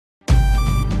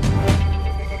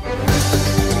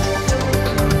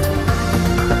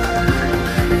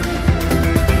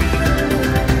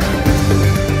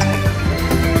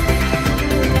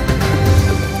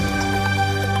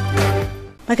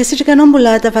Makasitraka anao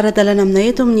mbola tavaradalana aminay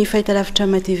eto amin'ny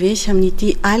fahitalavitra TV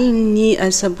amin'ity aliny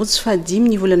sabotsy fahadimy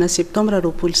ny volana septambra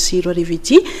 2024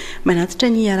 ity manatitra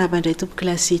ny arabandray tompoko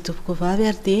kilasy tompoko vavy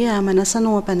ary dia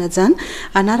manasanao ampanajana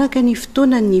anaraka ny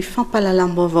fotoanan'ny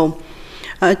fampahalalam-baovao.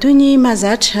 Toy ny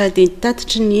mazatra dia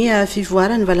tatitra ny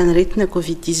fivoarany valanaretina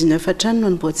Covid-19 hatrany no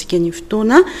anomboantsika ny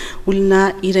fotoana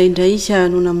olona iraindray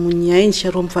no namono ainy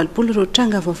 20 ireo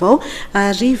tranga vaovao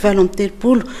ary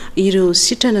 20 ireo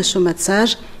sitrana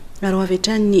somatsara ary ho avy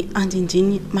hatrany ny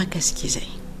andindiny mahakasika izay.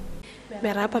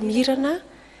 Miarapa-mirana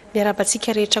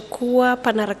miarapantsika rehetra koa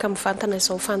mpanaraka mivantana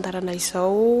izao fandarana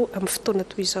izao amin'ny fotoana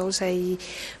toy izao izay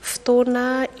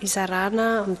fotoana izarana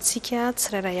amintsika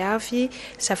tsirairay avy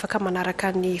izay afaka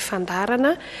manaraka ny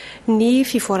fandarana ny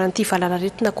fivoaran'ity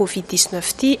valanaretina Covid-19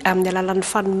 ity amin'ny alalan'ny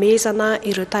fanomezana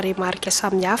ireo tarehimarika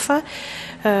samihafa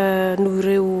no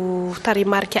ireo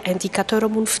tarehimarika indicateur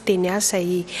moa ny fiteny azy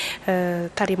izay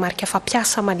tarehimarika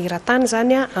fampiasa maneran-tany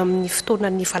zany amin'ny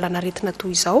fotoanan'ny valanaretina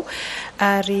toy izao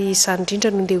ary izany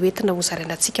indrindra no hoentina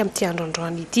hozarainantsika amin'ity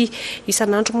androandroany ity.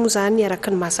 Isan'andro moa zany araka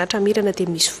ny mahazatra mirana dia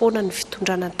misy foana ny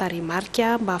fitondrana ny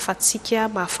tarehimarika mba ahafahantsika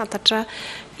mahafantatra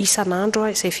isan'andro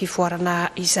izay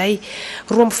fivoarana izay.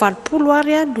 20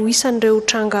 ary no isan'ireo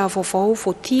tranga vaovao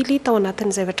voatily tao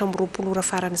anatin'izay 20 ora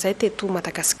faran'izay teto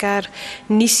Madagasikara.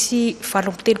 Nisy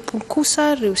 20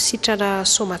 kosa ireo sitrana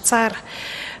somatsara.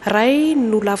 Ray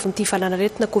no lavon'ity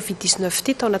valanaretina Covid-19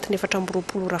 ity tao anatin'ny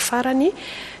 20 ora farany.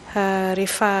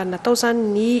 Rehefa natao zany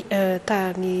ny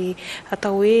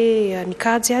atao hoe ny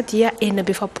kajy dia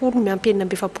 40 miampy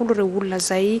 40 ireo olona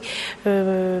zay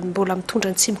mbola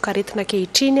mitondra ny tsimokaretina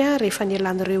kehitriny rehefa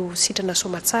nielan'ireo sitrana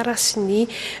somatsara sy ny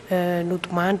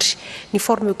nodimandry. Ny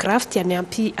forme grave dia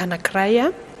miampy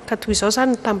anankiray ka toy izao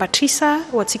zany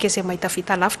tambatrisa ho antsika izay mahita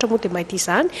vita lavitra moa dia mahita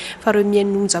izany fa ireo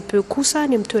mihainonja-peo kosa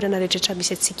ny amin'ny toerana rehetrarehetra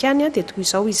misy antsika any dia toy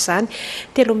izao izy zany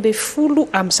 13 amin'ny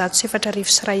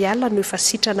 104,100 no efa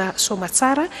sitrana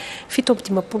somatsara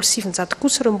 7,700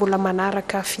 kosa ireo mbola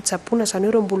manaraka fitsaboana zany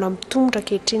ireo mbola mitondra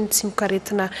kehitriny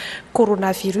tsimokaretina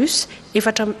coronavirus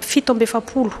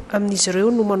 7,70 amin'izy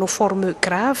ireo no manao forme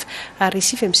grave ary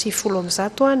 9,70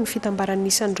 amin'izao ny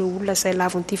fitambaran'isan'ireo olona izay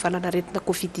lavon'ity valanaretina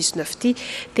Covid-19 ity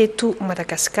teto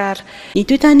Madagasikara. Ny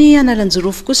toetany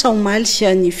analanjorofo kosa omaly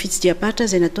ny fitsidiapatra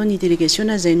izay nataon'ny délégation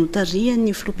izay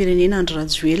notarihan'ny filoham-pirenena Andry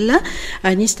Rajoelina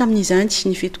nisy tamin'izany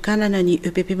ny fitokanana ny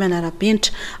EPP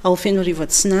manara-penitra ao Fenorivo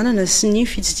Atsinanana sy ny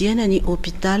fitsidihana ny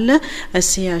hôpital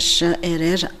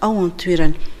CHRR ao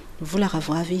an-toerana. Vola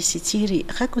Ravoavy Sitiry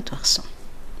Rakotoarson.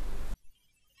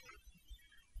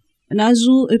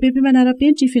 Nazo EPP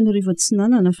manara-penitra Fenorivo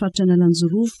Atsinanana faritra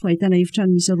Analanjorofo ahitana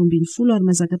efitrano misy 12 ary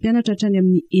mazaka mpianatra hatrany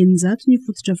amin'ny 900 ny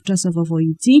fototra-fitrasa vaovao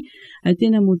ity.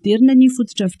 Tena moderna ny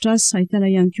fototra-fitrasa ahitana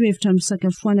ihany koa efitrano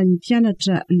fisakafoanan'ny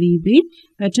mpianatra lehibe,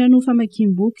 trano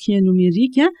famakiam-boky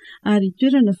nomerika ary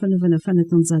toerana fanaovana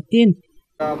fanatanjahantena.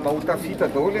 Mahotafita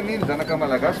daholo ny zanaka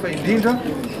malagasy fa indrindra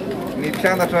ny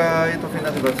mpianatra eto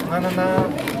Fenorivo Atsinanana,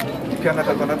 ny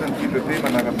mpianatra ato anatin'ny EPP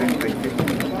manara-penitra ity.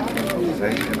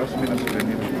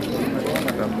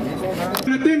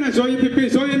 Tena zao EPP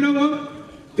zao ianao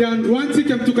dia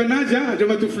androantsika mitokana azy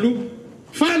Andriamatofilo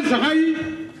faly zahay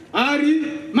ary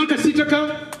mankasitraka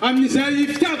amin'izay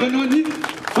fitiavanao ny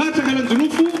faritra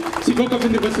Analanjorofo sy vahoaka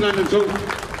Fenorivo Atsinanana zao.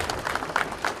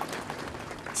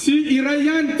 Tsy iray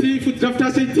ihany ty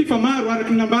fotodrafitrasa ity fa maro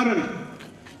araky ny nambarana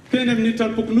tena amin'ny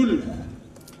tranompokon'olona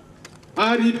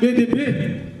ary BDP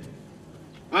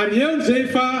ary eo zay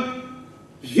fa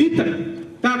vita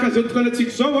tahaka zao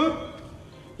tokanatsika zao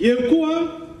eo koa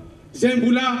zay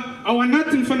mbola ao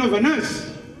anatin'ny fanaovana azy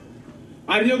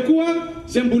ary eo koa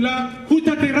zay mbola ho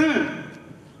tanterahana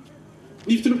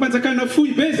ny fitondram-panjakana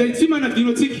fohy be zay tsy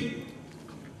manadino atsika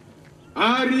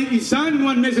ary izany no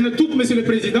hanomezana toko monsieur le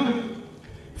président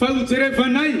fa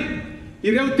hojerevanay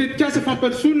ireo tetikasa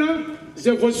fampatsoana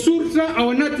zay voasoritra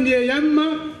ao anatin'ny EAM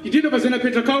indrindra fa zay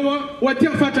napetraka ao ho aty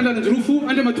amin'ny faritra Analanjorofo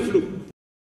Andriamatofilo.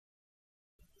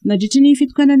 Nadritra ny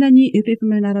fitokanana ny EPP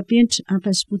manara-penitra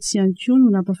ampasipotsy ihany koa no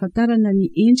nampahafantarana ny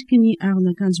endriky ny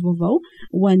aron'akanjo vaovao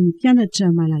ho an'ny mpianatra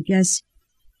malagasy.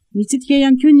 Nitsidika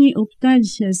ihany koa ny hôpital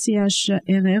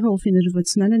CHRR ao Fenorivo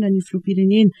Atsinanana ny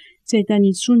filoham-pirenena tsy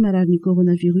ahitany intsony marary ny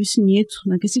coronavirus ny eto.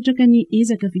 Nankasitraka ny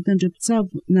ezaka vitandreo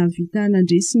mpitsabo na vita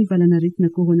nandresy ny valanaretina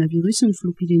coronavirus ny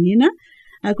filoham-pirenena.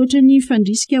 Akoatra ny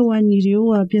fandrisika ho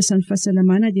an'ireo mpiasan'ny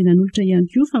fahasalamana dia nanolotra ihany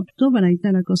koa fampitaovana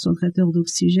ahitana concentrateur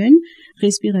d'oxygène,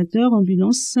 respirateur,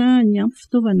 ambulance, ny ampy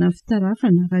fitaovana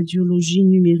fitarafana radiologie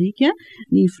numérika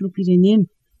ny filoham-pirenena.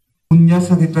 Ny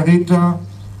asa rehetrarehetra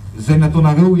izay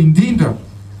nataonareo indrindra.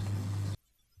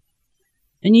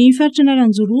 Ny faritra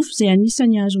Analanjorofo izay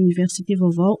anisany hazo université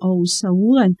vaovao ao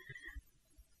Saorana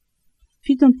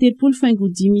fito amby telopolo faingo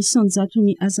 10,100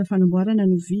 ny asa fanamboarana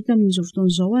no vita amin'izao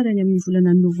fotoan'izao ary any amin'ny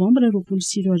volana novambra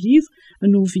 2020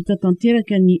 no vita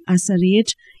tanteraka ny asa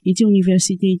rehetra ity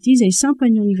université ity izay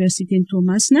sampany universitény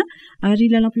Toamasina ary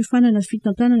lalam-piofanana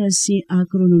fitantanana sy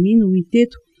agronomia no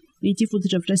hiteto. Ity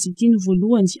foto-drafitrasa ity ny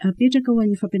voalohany apetraka ho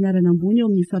an'ny fampianarana ambony eo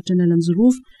amin'ny faritra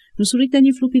Nalanjorova.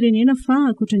 Nosoritany filoham-pirenena fa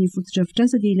ankoatra ny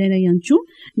foto-drafitrasa dia ilaina ihany koa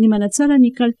ny manatsara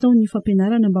ny kalitaon'ny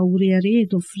fampianarana mba ho rehare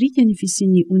eto Afrika ny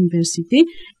fisian'ny université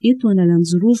eto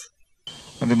Nalanjorova.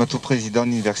 Andeha matoa président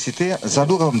université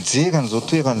zaloha raha mijery an'izao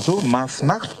toerana izao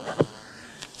mahafinaritra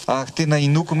ary tena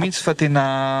inoko mihitsy fa tena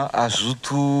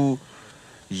azoto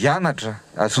hianatra,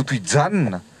 azoto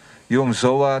hijanona eo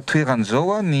amin'izao toerana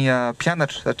izao ny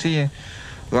mpianatra satria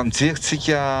raha mijery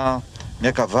tsika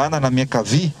miakavana na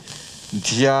miakavia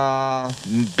dia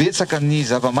mibetsaka ny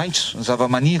zava-maitso, ny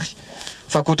zava-maniry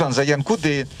fa ankoatran'izay ihany koa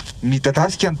dia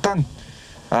midadasika ny tany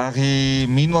ary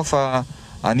mino aho fa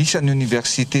anisan'ny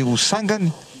université ho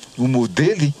sangany, ho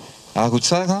modely ary ho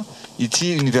tsara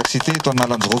ity université eto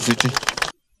Nalanjorova ity.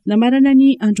 Namarana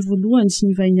ny andro voalohany sy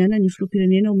ny vainiana ny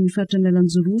filoham-pirenena ao amin'ny faritra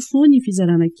Nalanjorova ny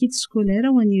fizarana kit scolaire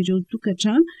ho an'ireo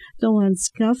tokantrano tao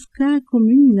Antsikafika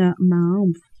commune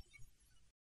Mahambo.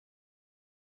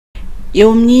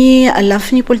 Eo amin'ny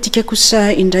lafiny politika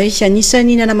kosa indray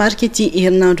anisany nanamarika ity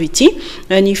herinandro ity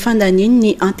ny fandaniany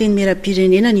ny anteny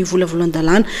mera-pirenena ny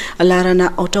volavolan-dalàna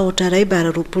larana ohatraohatra ray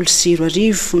bara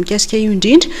 2020 mikasika io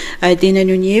indrindra dia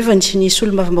naneo ny hevany ny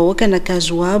solombavam-bahoaka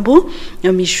nakazoabo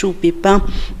Micho Pepin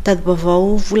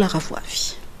tady-bavao vola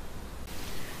ravoavy.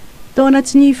 Tao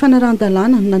anatin'ny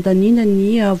fanaran-dalàna nandaniana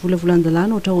ny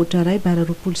volavolan-dalàna ohatraohatra ray bara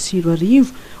 2020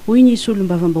 hoy ny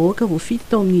solombavam-bahoaka voafity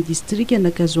tao amin'ny distrika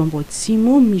nakazoambo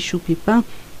Atsimo Micho Pepin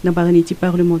nambarany ity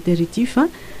parlementaire ity fa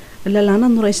lalàna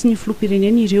noraisin'ny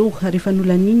filoham-pirenena ireo rehefa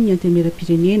nolaniny ny anteny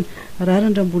mera-pirenena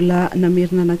rarandra mbola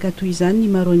namerina nakatoy izany ny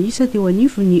maro anisa teo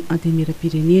anivony anteny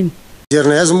mera-pirenena.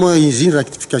 Jernay azy moa izy iny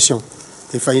rectification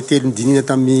efa intelo nydinina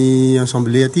tamin'ny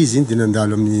assemblée aty izy iny dia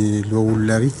nandalo amin'ny loha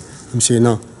olona ary amin'ny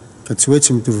Sénat ka tsy hoe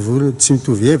tsy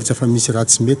mitovy hevitra fa misy raha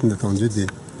tsy mety nataon'izao dia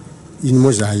iny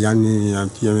moa zahay ihany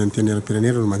anteny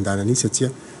mera-pirenena no mandala an'iny satria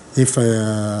efa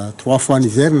 3 fois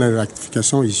niverina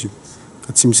rectification izy io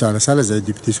ka tsy misalasala zahay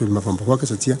député solombavam-bahoaka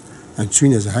satria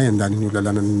antsoina zahay andaniny io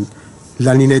lalàna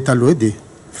laninay taloha dia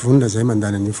vonona zahay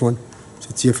mandala an'io foana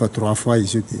satria efa 3 fois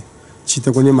izy io dia tsy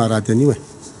hitako hoe maharaty an'io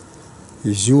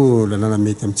izy io lalàna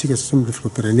mety amintsika satria le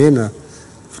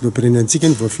filoham-pirenenantsika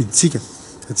iny voafiditsika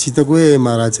ka tsy hitako hoe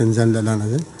maharatsy an'izany lalàna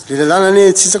zany. Le lalàna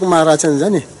anie tsy hitako maharatsy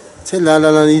an'izany tsy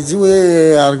lalàna izy io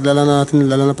hoe ary lalàna anatin'ny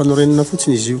lalàna mpanorenana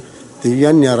fotsiny izy io dia io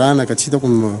ihany ny arahana ka tsy hitako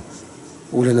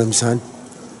olana amin'izany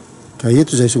ka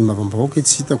eto zahay solombavam-bahoaka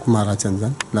tsy hitako maharatsy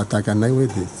an'izany laha tahaka anay hoe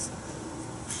dia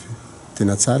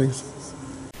tena tsara izy.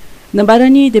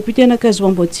 Nambarany député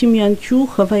nakazoambo Atsimo ihany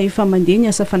koa fa efa mandeha ny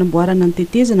asa fanamboarana ny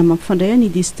tetezana mampifandray ny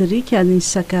distrika ny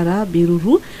Sakara,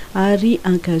 Beroro ary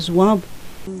Ankazoambo.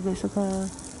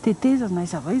 Tetezana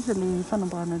izy avaiza le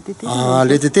fanamboarana tetezana.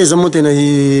 Le tetezana moa tena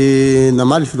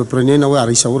namaly filoham-pirenena hoe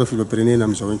arisa ora filoham-pirenena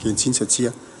amin'izao ankehitriny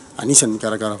satria anisany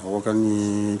mikarakara vahoaka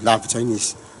ny lavitra iny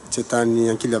izy tsy tany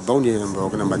ankilabao ny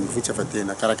vahoaka ambanivohitra fa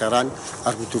tena karakarany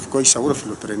ary mitovy koa isa ora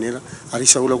filoham-pirenena ary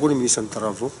isa ora koa ny ministre ny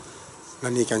travaux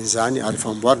naneky an'izany ary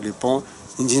famboary le pont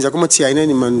indrindra koa moa tsy hainay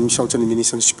ny misaotra ny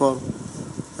ministre ny sport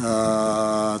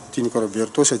Tiny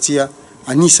Roberto satria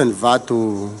anisany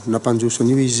vato nampanjoso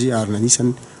an'io izy ary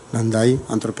anisany nanday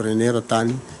entrepreneur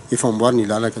tany efa amboary ny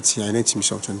lalaka tsy hainay tsy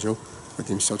misaotra an'izao fa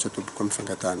dia misaotra tompoko amin'ny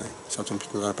fangatana misaotra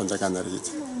amin'ny mpanjakana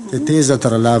rehetra. Teteza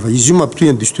taralava izy io mampitohy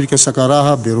amin'ny district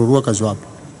Sakaraha, Beroro, Ankazoabo.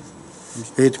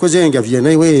 Eto koa zay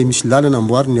angavianay hoe misy lalana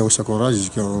amboary ny ao Sakaraha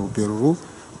jusqu'à Beroro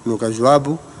no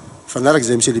Ankazoabo fanaraka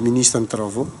zay monsieur le ministre ny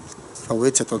travaux fa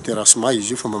hoe tsy atao terrassement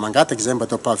izy io fa mba mangataka zay mba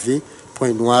atao pavé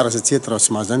point noir satria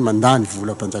terrassement zany mandany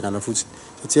vola mpanjakana fotsiny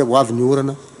satria ho avy ny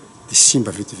orana dia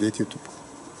simba vetivety io tompoko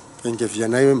ka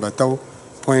angavianay hoe mba atao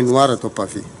point noir atao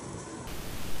pavé.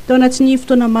 Tao anatin'ny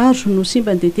fotoana maro no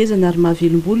simba ny tetezana ary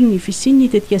mahavelom-bolo ny fisiany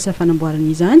tetikasa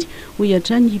fanamboarana izany ho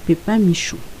iatrany Pepin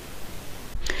Micho.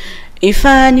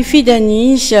 Efa nifidy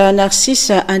ny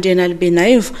Narcisse Andrianal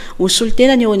Benaivo ho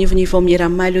solitena ny eo anivonivao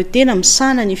miaramaly tena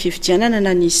misana ny fifidianana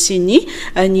na ny seni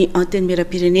ny anteny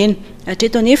mera-pirenena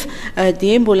hatreto anefa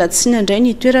dia mbola tsy nandray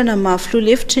ny toerana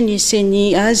mahafiloha-lefitra ny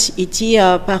seni azy ity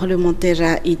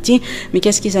parlementaire ity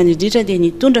mikasika izany indrindra dia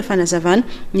nitondra fanazavana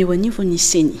ny eo anivon'ny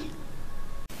seni.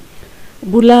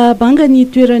 Mbola banga ny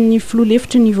toeran'ny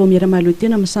filoha-lefitra ny vao miaramaly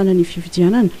tena misana ny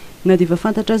fifidianana na dia efa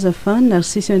fantatra aza fa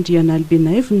Narcisse Andrianal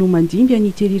Benaivo no mandimby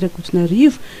any Terira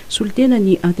Kotonarivo solitena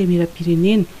ny anteny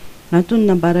mera-pirenena Antony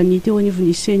nambarany teo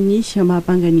anivon'ny seny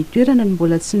mahapangany toerana ny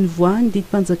mbola tsy nivoahany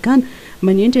didim-panjakana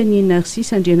manendry ny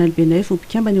Narcisse Andriana Albenef ho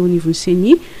mpikambana eo anivon'ny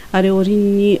seny ary eo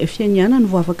aorian'ny fianiana no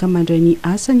voavaka mandray ny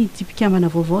asany ity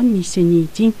mpikambana vaovao ny seny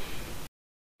ity.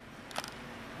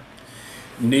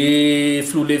 Ny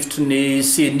filoham-hevitry ny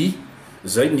seny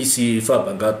zay nisy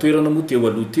fahabanga-toerana moa teo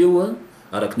aloha teo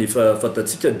araka ny efa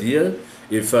fantatsika dia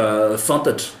efa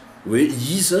fantatra hoe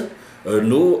iza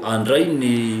no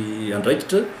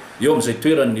andraikitra eo amin'izay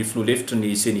toerany filoham-hevitry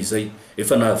ny seny izay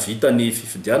efa nahavita ny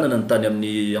fifidianana ny tany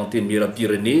amin'ny anteny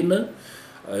miram-pirenena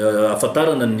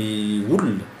afantarana ny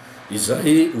olona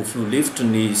izay ho filoham-hevitry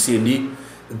ny seny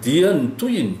dia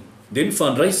nytoyiny dia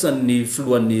nifandraisan'ny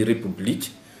filohan'ny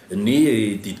republika ny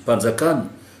didim-panjakana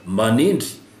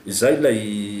manendry izay ilay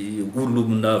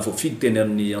olona voafidy teny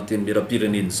amin'ny anteny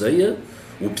miram-pirenena izay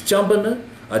ho mpikambana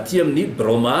aty amin'ny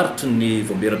bromaritry ny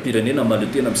voamiram-pirenena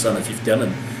maleo tena misana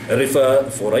fifidianana. Rehefa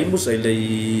voaray moa zay ilay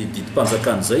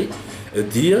didim-panjakana zay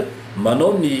dia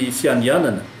manao ny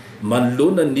fianianana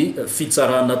manoloana ny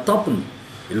fitsarana tampony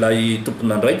ilay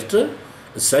tompon'andraikitra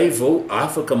zay vao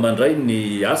afaka mandray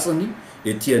ny asany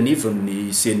ety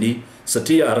anivon'ny seny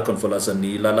satria araka ny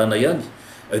voalazan'ny lalàna ihany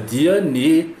dia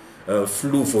ny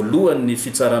filoha voalohan'ny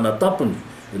fitsarana tampony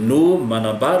no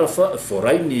manambara fa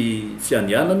voaray ny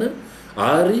fianianana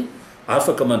ary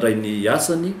afaka mandray ny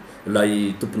asany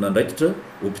lay tompon'andraikitra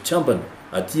ho mpikambana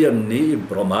aty amin'ny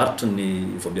bromaritry ny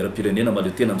voamiram-pirenena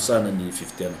maleo tena misahana ny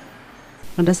fifidianana.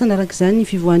 Andrasana araka izany ny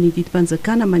fivoahan'ny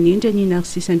didim-panjakana manendry ny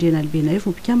Narcisse Andriana Albenef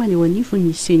ho mpikambana eo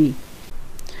anivon'ny seny.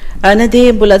 Na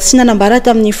dia mbola tsy nanambara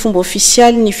tamin'ny fomba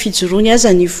ofisialy ny fijoroany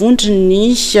aza ny vondry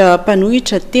ny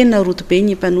mpanohitra tena rotobe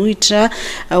ny mpanohitra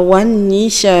ho an'ny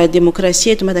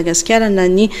demokrasia eto Madagasikara na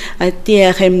ny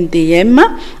TRMDM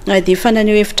dia efa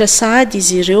naneho hevitra sahady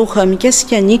izy ireo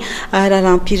mikasika ny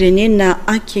raharam-pirenena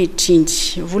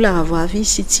ankehitriny. Vola avoavy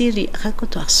sy tsiry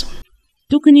rakotoaso.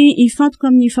 Tokony hifantoka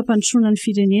amin'ny fampandrosoana ny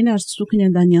firenena ary tsy tokony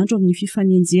handany andro amin'ny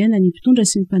fifanenjehana ny mpitondra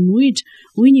sy ny mpanohitra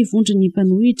hoy ny vondry ny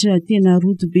mpanohitra tena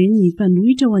rotobe ny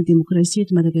mpanohitra ho an'ny demokrasia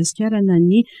eto Madagasikara na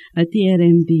ny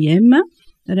TRMDM.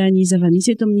 Raha ny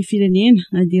zava-misy eto amin'ny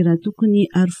firenena dia raha tokony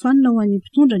arofanina ho an'ny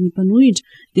mpitondra ny mpanohitra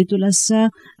dia toa lasa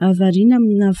variana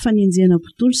amina fanenjehana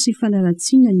mpitolo sy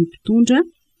fanaratsiana ny mpitondra.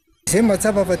 Izay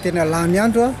mahatsapa fa tena lany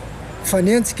andro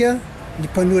fanenjika ny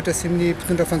mpanohitra sy ny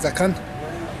mpitondra fanjakana.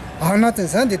 Ao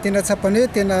anatin'izany dia tena tsapany hoe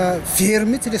tena very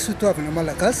mihitsy ilay soatoavana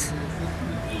malagasy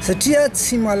satria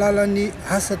tsy mahalala ny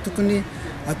asa tokony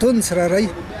ataony tsirairay.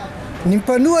 Ny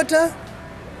mpanohatra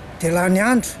dia lany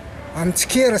andro amin'ny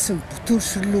tsikera sy ny botoro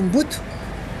sy ny lomboto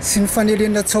sy ny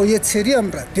fanelena tsao etseria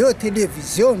amin'ny radio,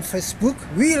 televizio, ny Facebook,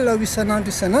 wila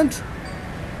isan'andro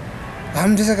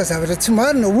amin'ny resaka zavatra tsy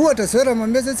marina. Ohatra zao raha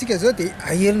mameza antsika zao dia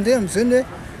ahelindray amin'izao ny hoe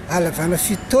alavana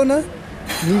 7 taona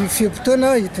ny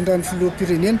fiam-potoana hitondrany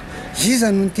filoham-pirenena.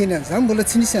 Iza no niteny an'izany, mbola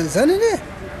tsy nisy an'izany anie.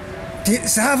 Dia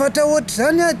zavatra ohatra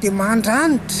zany dia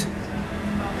mandranitra.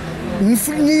 Ny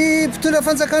mpitondra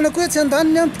fanjakana koa tsy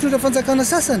andaniny a mpitondra fanjakana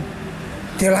sasany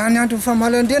dia lany andro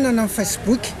famalandrenana amin'ny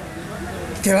Facebook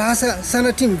dia lasa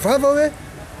sanatria mivava hoe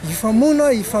hifamona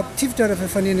hifampitifitra rehefa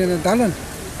fanenena an-dalana.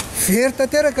 Very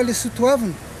tanteraka ilay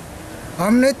soatoavina.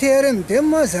 Amin'ny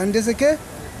TRMDM zany resaka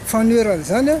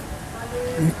fanoheran'izany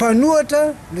ny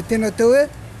mpanohatra no tena atao hoe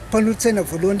mpanohitsaina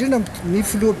voalohany indrindra ny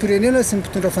filoham-pirenena sy ny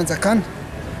mpitondra fanjakana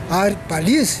ary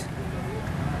balizy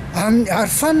ary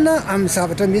fanina amin'ny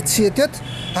zavatra mety sy eto eto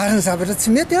ary ny zavatra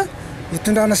tsy mety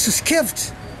hitondrana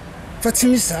sosikevitra fa tsy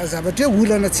misy zavatra hoe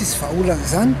olana tsisy vahaolana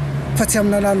zany fa tsy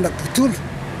amin'ny alalina botolo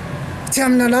tsy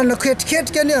amin'ny alalina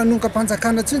ketriketrika any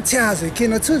hanonka-mpanjakana tsony tsy azo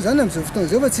ekena tsony zany amin'izao fotoana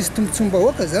izao fa tsisy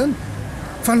tombontsom-bahoaka zany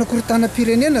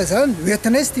fanakorotana-pirenena zany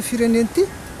hoentina izy ty firenena ity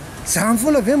zany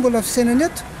foana ve mbola fisainany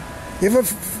eto efa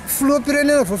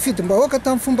filoham-pirenena voafidim-bahoaka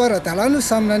tamin'ny fomba ara-dalàna io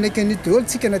samy nanaiky ny daholo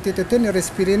tsika natety atao ny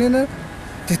resy-pirenena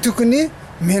dia tokony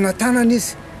mena tanana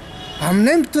izy.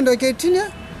 Aminay mitondra ankehitriny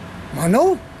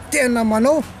manao tena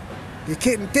manao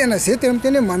tena zay tena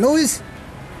miteny hoe manao izy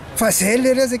fa zay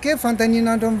le resaka hoe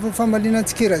fantanian'andro amin'ny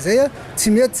famalinan-tsikera zay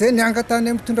tsy mety zay niangatany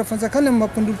amin'ny mitondra fanjakana amin'ny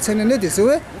mampanolo-tsaina anay dia zao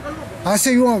hoe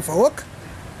asa io amin'ny vahoaka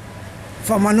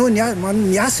fa manao ny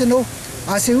asa ianao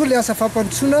asa io le asa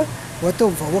fampandrosoana ho atao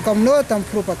vahoaka aminao tamin'ny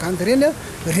propagande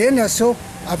reny asao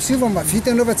aby fa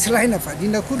mavita anao fa tsy laina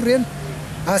valiana kory reny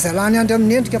aza lany andry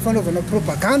amin'ny endrika fanaovana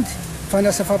propagande fa ny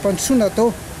asa fampandrosoana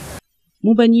atao.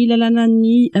 Momba ny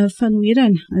lalànan'ny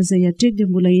fanoherana izay hatreto dia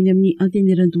mbola eny amin'ny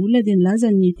anteneran-dolona dia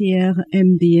nilaza ny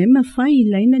TRMDM fa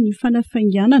ilaina ny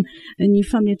fanafainganana ny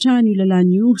fametrahana io lalàna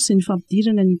io sy ny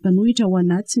fampidirana ny mpanohitra ao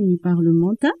anaty ny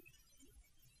parlemanta.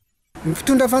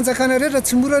 fitondra fanjakana rehetra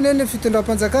tsy morany any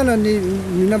fitondram-panjakana ny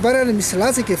nambarana misy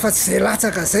latsaka fa tsy zay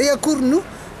latsaka zay akory no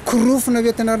korofona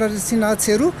vetinarasy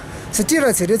nahatseroa satria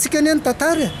raha jerentsika ny any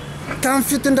tantara tamin'ny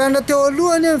fitondrana teo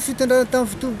alohany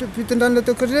fitondrana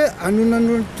teo kore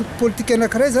anonan'olo politika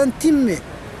anankiray zany time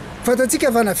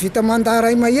fatatsika fa navita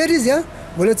mandaray mahery izy a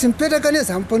mbola tsy mipetraka ane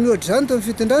za mimpanohatra zany to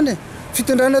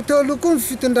fitondrana teo aloha koa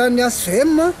fitondran'ny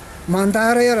ASVM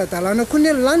mandara ara-dalàna koa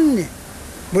ny laniny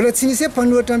mbola tsy nisy hoe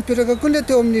mpanohatra mipetraka koa ny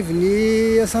teo amin'ny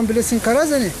ivony assemblée sy ny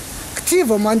karazany ty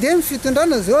vao mandeha ny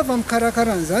fitondrana zao efa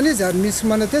mikarakaran'izany izy ary misy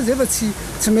manateny zay fa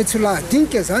tsy maintsy ho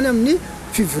lahadinika zany amin'ny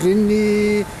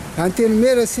fivorian'ny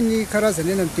antenimera sy ny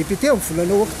karazany eny amin'ny député amin'ny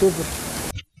volana oktobra.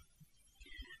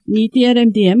 Ny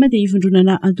TRMDM dia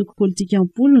hivondronana antoko politika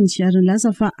ampolo ny ziariny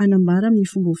laza fa anambara amin'ny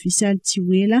fomba ofisialy tsy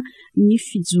ho ela ny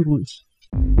fijoroany.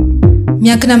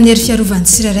 Miankina amin'ny hery fiarovany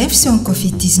tsirairay fisehoan'ny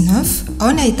COVID-19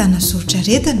 ao ny ahitana soritra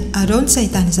aretina ary ao ny tsy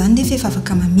ahitana izany nefa efa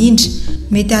afaka mamindra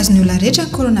mety azony olona rehetra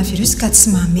ny coronavirus ka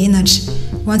tsy mahamenatra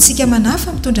ho antsika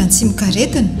manafa mitondra ny tsimoka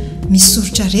aretina misy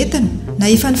soritra aretina na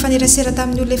efa nifanerasera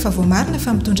tamin'ny olona efa voamarina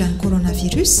fa mitondra ny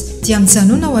coronavirus dia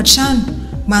mijanona ao an-trano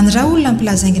manira olona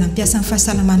mpilazaingina mpiasa amin'ny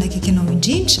fahasalamana akaiky anao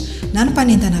indrindra na ny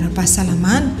mpanendana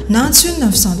ara-pahasalamana na antsonina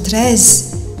ny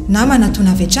 113 na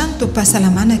manatona avy hatrany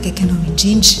tompom-pahasalamana akaiky anao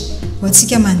indrindra ho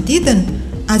antsika manodidina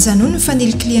ajanona ny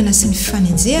fanelin-kliana sy ny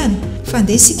fifanenjehana fa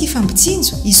ndeha isika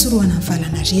ifampitsinjo hisoroana amin'ny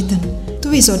valana aretina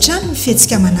toy izao trano ny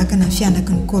fihetsika manakana ny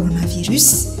fianaky ny coronavirus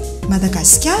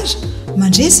Madagascar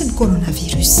mandresy ny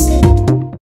coronavirus.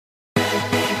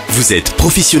 Vous êtes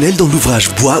professionnel dans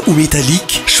l'ouvrage bois ou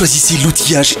métallique? Choisissez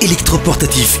l'outillage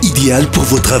électroportatif idéal pour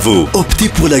vos travaux. Optez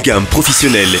pour la gamme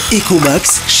professionnelle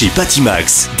Ecomax chez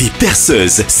Batimax. Des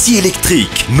perceuses, scies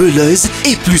électriques, meuleuses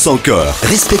et plus encore.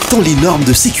 Respectant les normes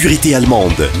de sécurité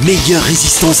allemandes. Meilleure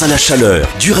résistance à la chaleur.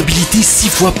 Durabilité 6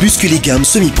 fois plus que les gammes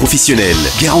semi-professionnelles.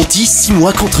 Garantie 6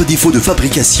 mois contre défaut de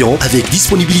fabrication avec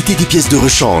disponibilité des pièces de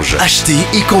rechange. Achetez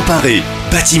et comparez.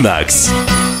 Batimax.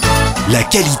 La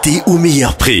qualité au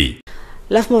meilleur prix.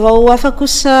 Lafa mavao hafa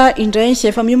kosa indray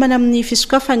efa miomana amin'ny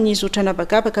fisokafan'ny zotra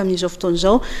nabakabaka amin'izao fotoana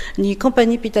izao ny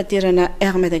kompania mpitaterana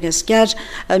Air Madagascar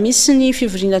misy ny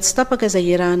fivoriana tsy tapaka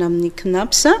izay iarahana amin'ny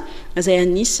CNAPS izay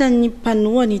anisan'ny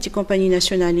mpanohany ity kompania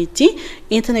nasionaly ity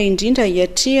entina indrindra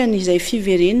hiatrehany izay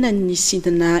fiverenana ny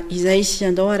sidina izay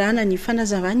andao arahana ny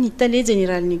fanazavany ny tale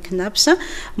jeneralin'ny CNAPS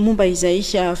momba izay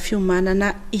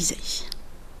fiomanana izay.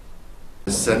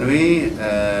 Zany hoe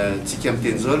tsika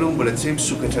miteny zao aloha mbola tsy hoe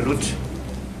misokatra loatra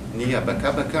ny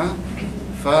abakabaka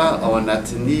fa ao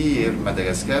anatin'ny Air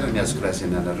Madagascar ny azoko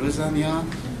lazaina anareo zany a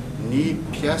ny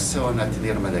mpiasa ao anatin'ny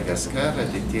Air Madagascar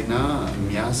dia tena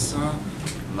miasa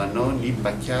manao ny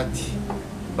pakady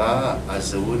mba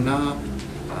azahoana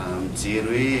mijery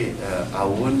hoe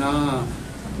ahoana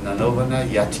nanaovana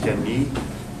hiatrika ny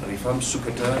rehefa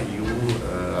misokatra io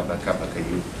abakabaka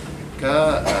io.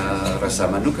 Ka raha za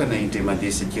manokana indray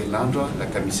mandeha isan-kerinandro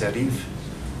laka misy arivo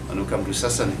manoka amin'ireo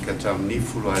sasany ka hatramin'ny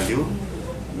 10 eo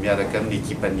miaraka amin'ny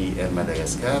ekipan'ny Air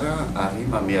Madagascar ary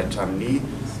mamehatra amin'ny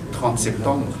 30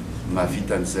 septembre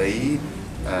mahavita an'izay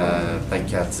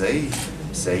paikady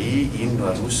zay ino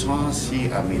aroso sy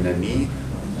amenany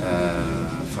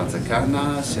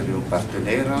fanjakana sy ireo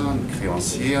partenaire ny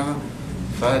créancier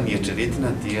fa ny eritreretina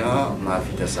dia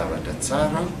mahavita zavatra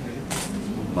tsara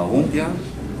mahomby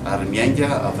ary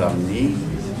miainga avy amin'ny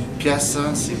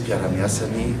mpiasa sy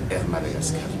mpiara-miasany Air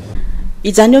Madagascar.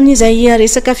 Ijany amin'izay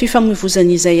resaka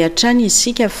fifamoivoizan'izay hatrany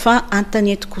isika fa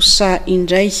antanety kosa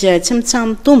indray tsy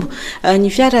mitsaha-mitombo ny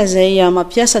fiara izay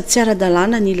mampiasa tsy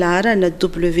ara-dalàna ny laharana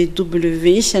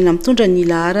WW na mitondra ny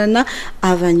laharana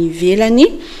avy any ivelany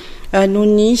noho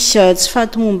ny tsy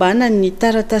fahatomombana ny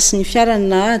taratasin'ny fiara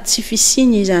na tsy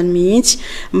fisiny izany mihitsy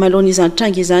malohana izany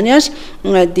tranga izany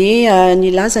ary dia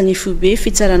nilaza ny FIB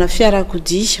fitsarana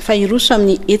fiarakodia fa iroso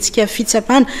amin'ny hetsika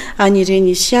fitsapana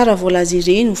anireny fiara voalaza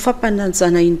ireny ho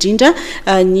fampanajana indrindra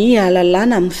ny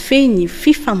lalàna mifehy ny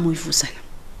fifamoivoizana.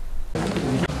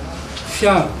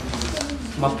 Fiara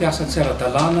mampiasa tsy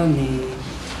ara-dalàna ny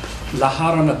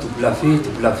laharana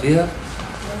WW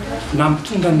na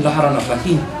mitondra ny laharana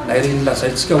vahiny na ireny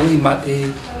lazaintsika hoe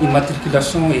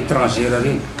immatriculation étrangère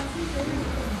reny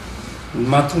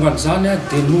mahatonga an'izany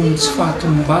dia noho ny tsy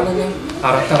fahatomombanana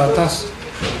ara-taratasy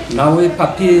na hoe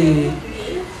papier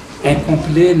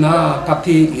incomplet na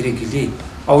papier irrégulier.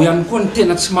 Ao ihany koa ny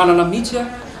tena tsy manana mihitsy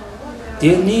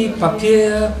dia ny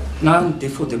papier na ny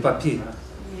défaut de papier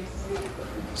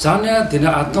zany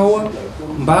dia atao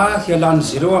mba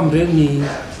hialan'izy ireo amin'ireny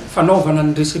fanaovana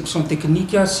ny réception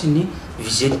technique sy ny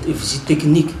visite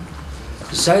technique.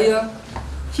 Zay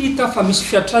hita fa misy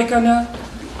fiatraikany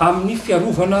amin'ny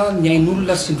fiarovana ny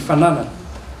ain'olona sy ny fananana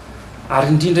ary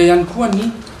indrindra ihany koa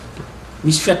ny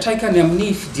misy fiatraikany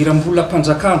amin'ny fidiram-bola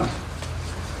mpanjakana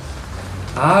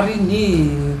ary ny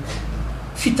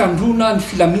fitandrona ny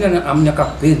filaminana amin'ny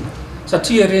ankapobeny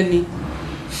satria reny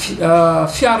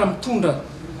fiara mitondra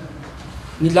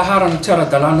ny laharana tsy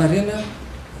ara-dalàna reny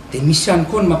dia misy ihany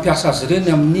koa ny mampiasa azy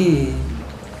reny amin'ny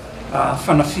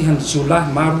fanafihany jiolahy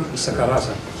maro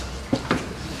isan-karazana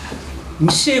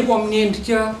miseho amin'ny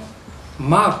endrika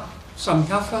maro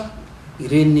samihafa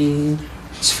ireny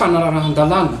tsy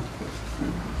fanarahan-dalàna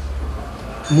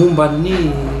momba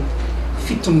ny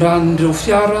fitondran'ireo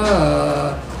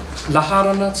fiara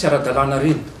laharana tsy ara-dalàna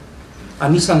reny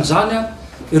anisan'izany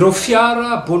ireo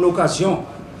fiara bonne occasion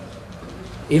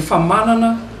efa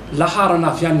manana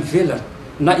laharana avy any ivelany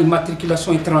na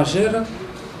immatriculation étrangère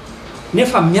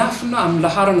nefa miafina amin'ny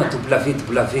laharana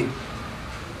www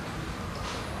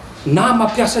na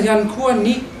mampiasa ihany koa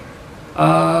ny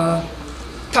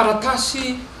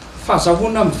taratasy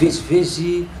fahazahoana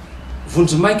mivezivezy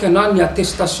vonjimaika na ny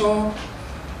attestation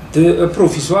de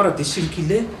provisoire de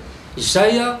circuler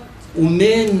izay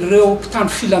omen'ireo mpitandro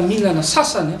filaminana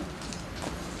sasany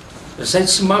zay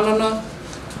tsy manana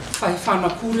fahefana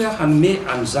akory hanome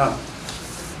an'izany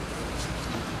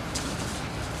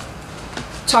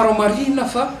tsara marina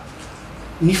fa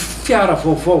ny fiara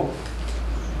vaovao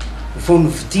vao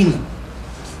novidina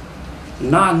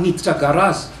na niditra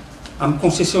garazy amin'ny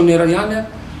concessionnaire ihany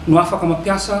no afaka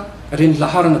mampiasa reny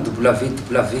laharana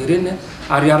www reny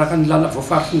ary araka ny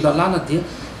voafaritry ny lalàna dia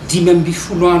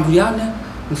 5 andro ihany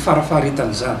ny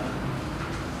farafaharetan'izany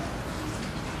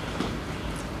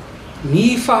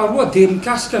ny faharoa dia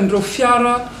mikasika n'ireo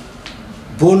fiara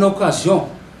bonne occasion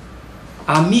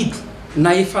amidy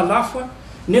na efa lafa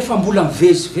nefa mbola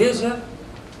mivezivezy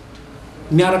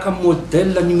miaraka amin'ny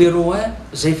modèle numéro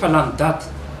 1 zay efa lany daty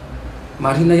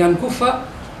marina ihany koa fa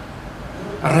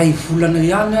ray volana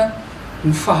ihany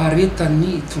ny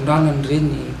faharetany tondranany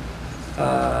reny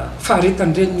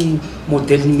faharetany reny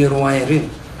modèle numéro 1 reny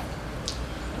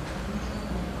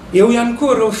eo ihany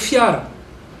koa ireo fiara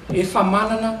efa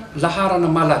manana laharana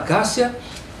malagasy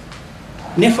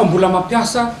nefa mbola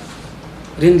mampiasa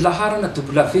reny laharana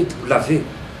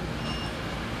www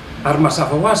ary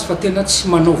mazava ho azy fa tena tsy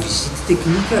manao visite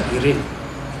teknika ireny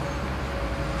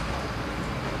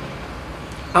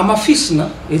amafisina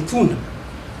etona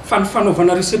fa ny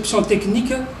fanaovana réception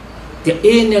teknika dia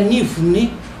eny anivony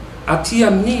aty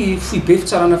amin'ny foibe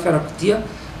fitsarana fiarakodia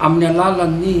amin'ny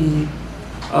alalan'ny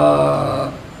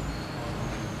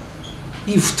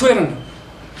ivotoerana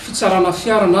fitsarana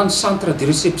fiara na ny centre de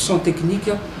réception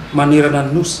teknika manerana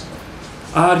ny nosy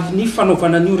ary ny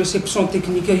fanaovana an'io réception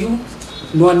teknika io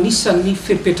no anisan'ny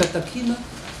feripetratakina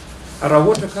raha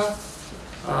ohatra ka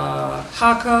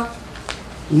haka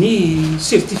ny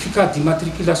certificat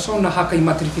d'immatriculation na haka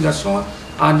immatriculation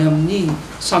any amin'ny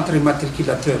centre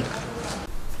immatriculateur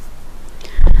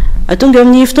tonga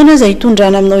amin'ny fotoana izay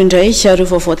hitondrana aminao indray ireo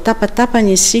vaovao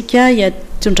tapatapany isika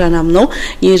hitondrana aminao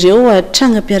ireo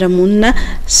trangam-piarahamonina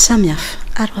samihafa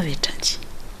ary avetrany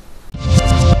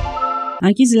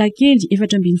ankizy lakely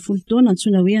 17 taona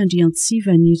antsoina hoe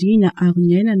Andriantsiva Nirina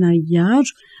Aroniaina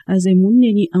Iaro izay monina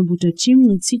eny Ambohidratrimo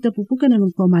no tsy hita popokana no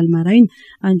Pamaly Maraina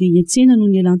andeha hiantsena no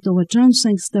nielantao an-trano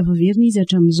saingy tsy tavaverina izy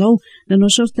hatramin'izao nanao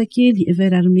shorta kely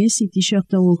vert armé sy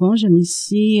t-shirt orange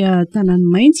misy tanany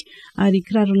mainty ary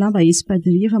kiraro lamba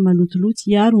espadrille efa malotoloto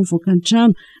Iaro mivoaka ny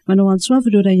trano manao antsoavy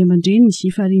ireo ray aman-dreny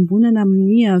ny farimbonana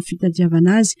amin'ny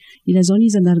fitadiavana azy ilazao ny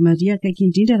zandarmaria akaiky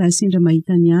indrindra raha sendra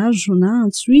mahita ny azo na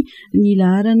antsoy ny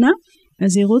laharana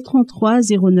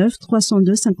 033 09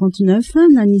 302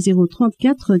 59 na ny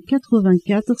 034 84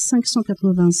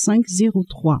 585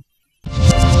 03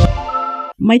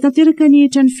 mahitanteraka ny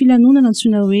trano filanonana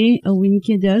antsoina hoe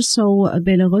Winkenders ao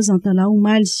Belle-Rose Antala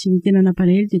Omaly ny tena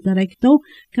nampalahelo dia taraiky tao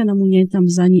ka namony ainy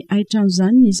tamin'izany aitrano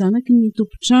izany ny zanaky ny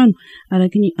tompotrano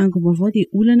araky ny angom-baovao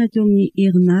dia olana teo amin'ny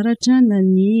herinaratra na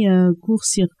ny court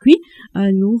circuit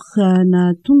no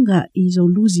natonga izao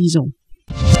lozy izao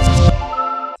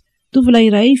tovolahy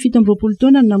iray 17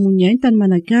 taona namony ainy tany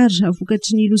Manakary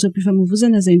vokatry ny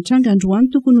lozam-pifamoivoizana izay nitranga androany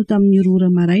tokony ho tamin'ny rora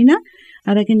maraina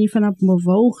araka ny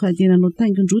fanampim-baovao dia nanao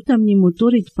taingin-droa tamin'ny moto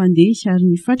reto mpandeha ary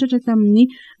nifatratra tamin'ny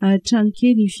trano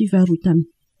kely fivarotana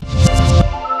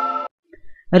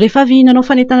rehefa avy nanao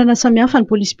fanentanana samihafa ny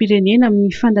polisy-pirenena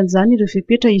amin'ny fandanjana ireo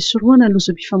fepetra hisoroana ny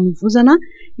lozam-pifamoivoizana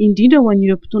indrindra ho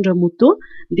an'ireo mpitondra moto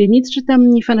dia niditra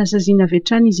tamin'ny fanasaziana avy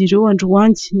hatrany izy ireo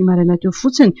androany ny maraina teo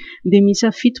fotsiny dia misy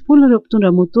 70 ireo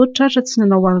mpitondra moto tratra tsy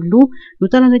nanao aroloha no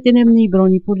tanana teny amin'ny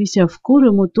braony polisy avokoa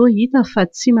ireo moto hita fa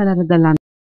tsy manara-dalàna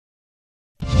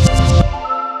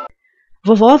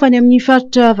Vaovao avy any amin'ny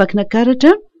faritra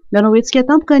Vakinakaratra, nanao hetsika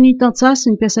tampoka ny tantsaha sy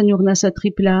ny mpiasan'ny orinasa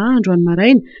AAA androany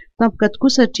maraina. Tampoka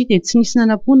tokoa satria dia tsy nisy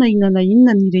nanam-pona inona na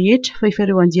inona ny rehetra fa efa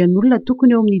ireo andian'olona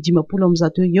tokony eo amin'ny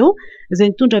 50 eo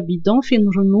izay nitondra bidon feno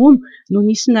ronono no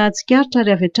nisy nahatsikaritra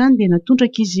ary avy hatrany dia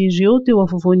natondraka izy ireo teo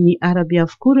afovoan'ny arabe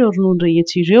avokoa ireo ronono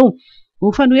rehetra ireo. Ho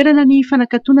fanoherana ny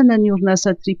fanakatonana ny orinasa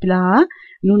AAA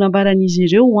no nambaran'izy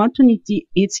ireo ho antony ity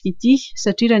hetsika ity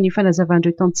satria raha ny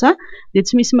fanazavandreo tantsaha dia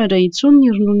tsy misy mandray intsony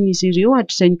ny rononon'izy ireo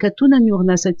hatr'izay nikatona ny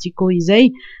orinasa Tiko izay.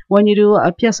 Ho an'ireo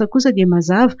mpiasa kosa dia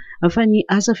mazava fa ny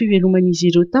asa fiveloman'izy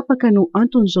ireo tapaka no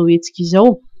anton'izao hetsika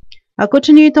izao.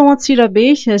 Ankoatra ny tao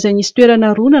Antsirabe izay nisy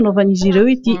toerana roa nanaovan'izy ireo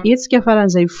ity hetsika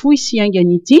faran'izay fohy sy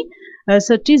aingana ity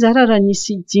satria zara raha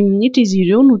nisy 10 minitra izy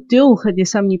ireo no teo dia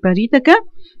samy niparitaka.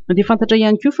 Dia fantatra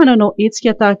ihany koa fa nanao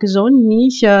hetsika tahaka izao ny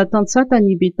tantsaha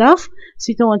tany Betafo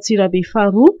sy tao Antsirabe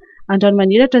faharoa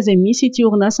Andranomanelatra izay misy ity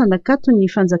orinasa nakato ny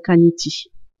fanjakana ity.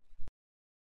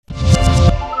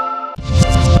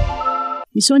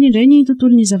 Misaona indray ny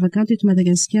tontolon'ny zavakanto eto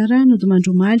Madagasikara no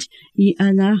Domandromaly i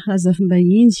Ana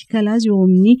Azafim-bahiny kalazy eo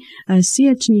amin'ny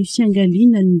sehatry ny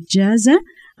fiangaliana ny jazz.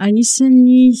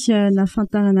 Anisan'ny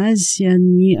nafantarana azy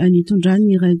ny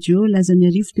tondrany radio lazany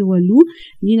arivo teo aloha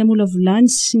ny namolavolany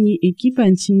sy ny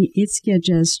ekipany sy ny hetsika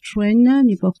jazz train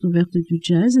ny porte ouverte du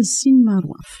jazz sy ny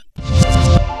maro hafa.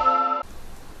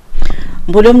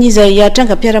 Mbola amin'izay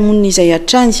trangam-piarahamonina izay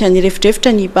hatrany ny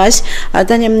refitrefitra ny basy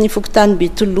tany amin'ny fokotany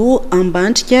Betoloha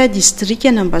Ambandrika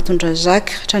distrika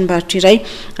Ambatondrazaka tranombarotra iray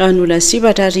no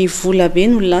lasibatra ary vola be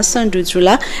no lasa ndreo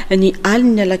jola ny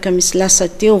alina alakamisy lasa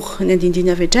teo ny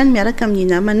andindiny avy hatrany miaraka amin'ny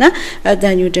namana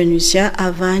Danio Danusia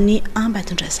avany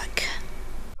Ambatondrazaka.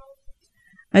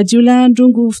 Adiola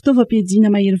androngo fitaovam-piadiana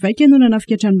mahery vaika no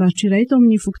nanafika tranombarotra iray tao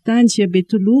amin'ny fokotany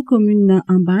Betoloha commune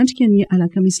Ambandrika ny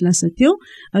alakamisy lasa teo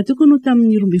tokony ho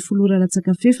tamin'ny 12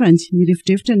 latsaka fefany ny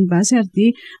refitrefitra ny basy ary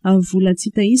dia vola tsy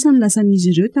hitaisa ny lasan'izy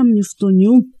ireo tamin'ny fotoana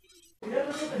io.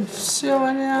 Seho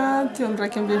any teo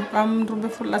amin'ny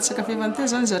 12 latsaka fefany teo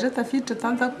zany zareo tafiditra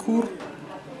tantakoro.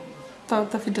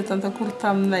 Tafiditra tantakoro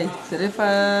taminay. Rehefa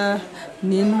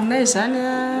nenonay zany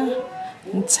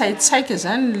nitsaitsaika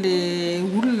zany le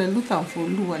olona aloha tamin'ny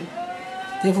voalohany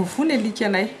dia vovony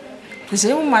alikanay dia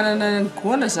izay ho manana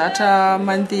gona zatra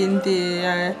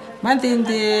mandehandeha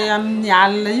amin'ny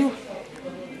alina io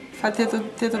fa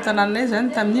teto tanànanay zany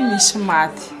tamin'io misy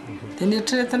maty dia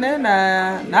nieritreretinay na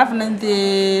avy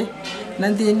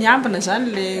nandeha niambina zany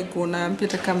le gona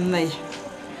mipetraka aminay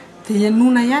dia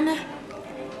enona ihany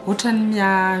ohatrany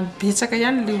miabetsaka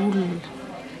ihany le olona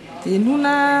dia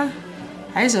enona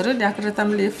ay zareo niakatra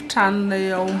tamin'ilay efitranonay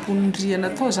ao ambony rihana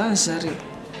tao zany zareo.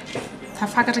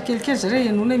 Tafakatra kelikely zareo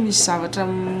enona misy zavatra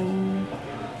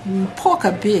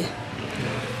mipoaka be.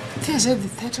 Dia zay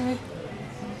dia taitra hoe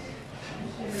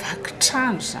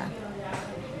vakitrano zany.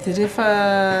 Dia rehefa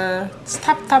tsy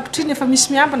tapitapitra iny efa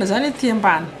misy miambina zany ety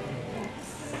ambany.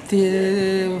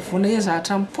 Dia voanay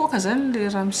zavatra mipoaka zany le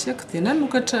ramoseko dia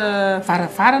nanokatra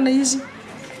varavarana izy.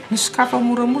 Nisokafa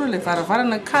moramora le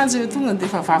varavarana kanja eo tonga dia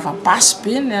efa vava basy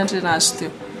be ny andrena azy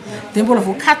teo. Dia mbola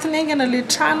voakatiny aingana le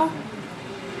trano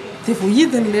dia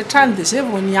vohidiny le trano dia zay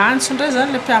vao niantso indray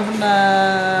zany le mpiambina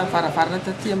varavarana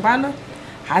taty ambany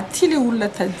aty le olona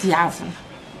tadiavina.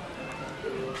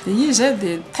 Dia izy zay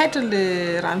dia taitra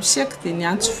le ramoseko dia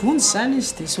niantso vonjy zany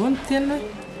izy dia zao ny tena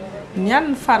niany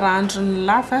ny farandrony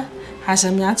lafa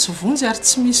aza miantso vonjy ary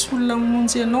tsy misy olona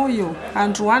monjy anao eo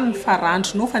androany ny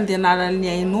farandronao fa andeha nalany ny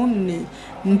ainao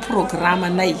ny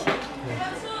programanay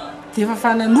dia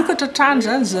efa nanokatra trano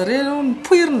zany zareo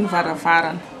nipoiriny ny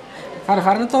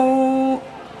varavarana tao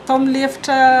amin'ilay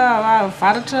efitra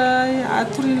varatra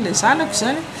atorian'ilay zanako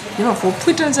zany efa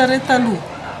voapoitra ny zareo taloha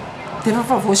dia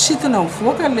efa voasitona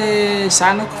mivoaka le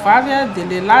zanako vavy dia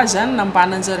lehilahy zany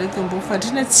nambana ny zareo teo ambony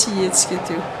fandriana tsy hetsika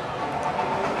teo.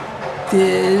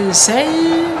 Dia zay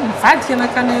nivadika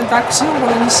nakany an-dakozia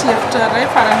mbola misy efitra ray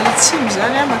farany atsimo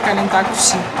zany makany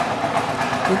an-dakozia.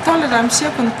 Dia tao le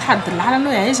ramoseko nitady lalana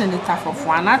hoe aiza ny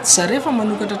tafavoana aty zareo efa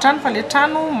manokatra trano fa le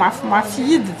trano mafimafy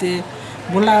hidy dia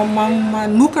mbola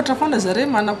manokatra foana zareo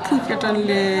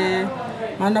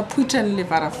manapoitra n'le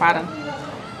varavarana.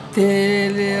 Dia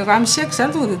le ramoseko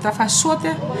zany tonga dia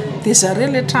tafasaoty dia zareo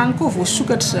le trano koa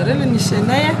voasokatra zareo le nisy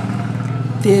anay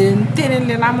dia niteny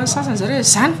an'ilay namany sasany zareo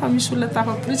zany fa misy olona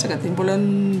tafaporitsaka dia mbola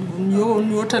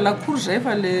nioatra lakory zay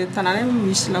fa le tanàna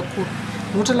misy lakory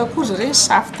nioatra lakory zareo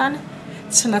safy tany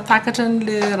tsy natakatra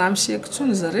n'le ramoseko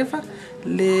tsony zareo fa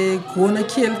le gona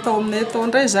kely tao aminay tao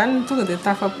indray zany tonga dia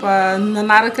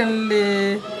nanaraka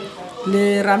n'le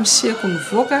ramoseko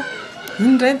nivoaka iny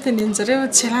indray ny teneny zareo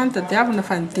tsy alany tadiavina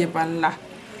fa nideba ny lahy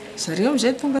zareo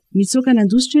amin'izay tonga mitsoaka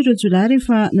nandositra ireo jolay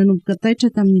rehefa nanomboka taitra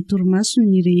tamin'ny torimasony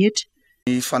ny rehetra.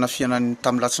 Ny fanafiana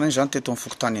tamin'ny latsinay zany teto amin'ny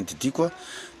fokotany andidiko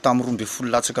tamin'ny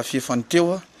 12 latsaka fiefany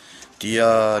teo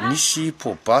dia nisy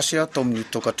pobasy atao amin'ny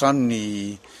tokantrano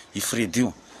ny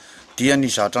ifredio dia ny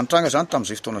zatra antranga zany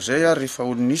tamin'izay fotoana zay rehefa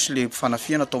olo nisy le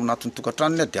fanafiana atao anatin'ny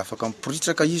tokantranony dia afaka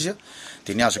miporitsaka izy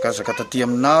dia niazakazaka taty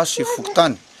amina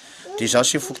sefokotany dia za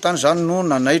sefokotany zany no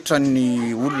nanaitra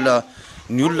ny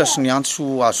olona sy ny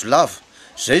antso azo lava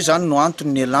zay zany no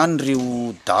antony ny elany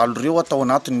reo dalo reo atao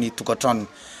anatin'ny tokantranony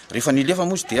rehefa nilefa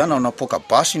moa izy dia nanao napoaka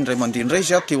basy indray mandeha indray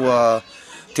izy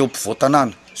teo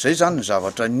mpivoatanana zay zany ny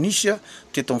zavatra nisy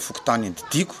teto amin'ny fokotany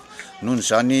andidiko noho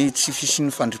zany tsy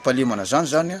fisin'ny fandripalemana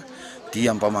zany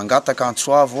dia mba mangataka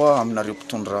antsoavo aminareo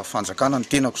mpitondra fanjakana ny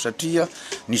tenako satria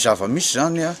ny zava-misy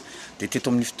zany dia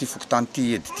teto amin'ny fokotany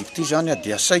ty andidiko ty zany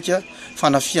dia saika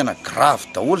fanafiana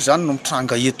grave daholo zany no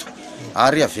mitranga eto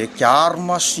ary avec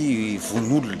arme sy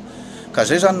von'olona ka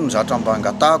zay zany no zatra mba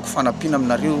angatahako fanampiana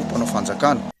aminareo mpanao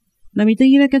fanjakana.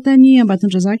 Namitahiraka tany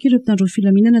Ambatondrazaka ireo mpitandro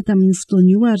filaminana tamin'ny fotoana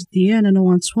io ary dia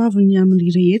nanao antsoaviny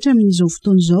amin'ny rehetra amin'izao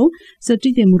fotoana izao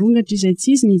satria dia mirongatra izay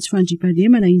tsy izy ny tsy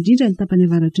fandriam-pahalemana indrindra ny tapany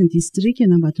avaratry ny distrika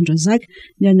ny Ambatondrazaka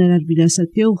ny anarabiliasa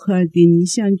teo dia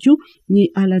nisy ihany koa ny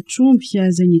alatromby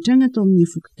izay nitranga tao amin'ny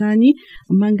fokotany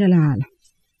Mangalahala.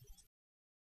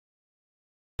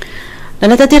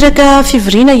 Nanatanteraka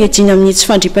fivoriana hiadina amin'ny tsy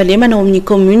fandriam-pahalemana ao amin'ny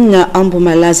commune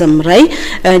Ambomalaza Miray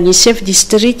ny chef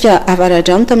district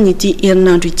Avaradrano tamin'ity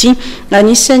herinandro ity.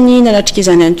 Anisany nanatrika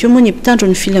izany ihany koa moa ny mpitandro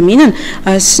ny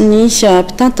filaminana sy ny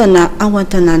mpitantana ao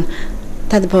an-tanàna.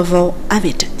 Tadibavao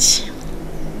avetraty.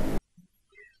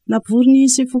 Nampivory ny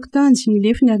sefokotany sy ny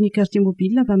lefiny ary ny quartier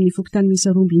mobile avy amin'ny fokotany misy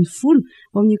 12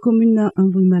 ao amin'ny commune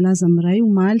Ambomalaza Miray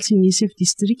omaly sy ny chef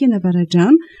district ny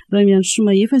Avaradrano raha miandro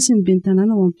Somaefa sy ny ben'ny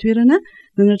tanàna ao amin'ny toerana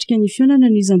nanatrika ny fionana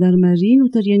ny gendarmerie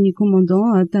notarian'ny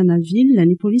commandant Tanaville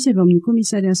ny polisy avy amin'ny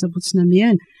commissariat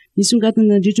Sabotsynamehana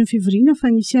nisongadina nandritra ny fivoriana fa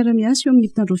ny fiara-miasa eo amin'ny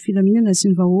mpitandro filaminana sy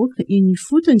ny vahoaka eny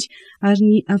fotony ary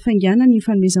ny afaingana ny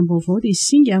fanomezam-baovao dia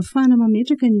singa ahafahana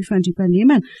mametraka ny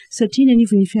fandriam-pahalemana satria ny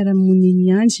anivon'ny fiarahamoniny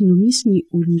ihany no misy ny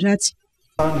olon-dratsy.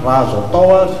 Raha azo atao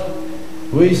azy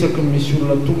hoe isaky misy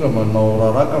olona tonga manao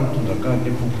raraka mitondra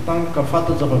kanepokontany ka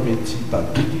fantatra fa mety tsy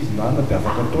tadity izy nana dia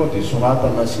afaka toa dia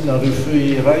soratana asiana refeu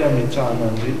iray ametrahana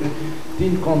an'irety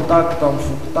tiany contact amin'ny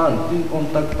fokotany, tiany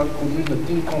contact amin'ny commune,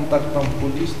 tiany contact amin'ny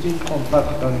polisy, tiany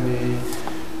contact amin'ny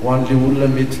ho an'ilay olona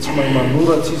mety tsy mahay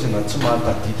manoratsa izy na tsy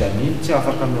mahatadity an'iny tsy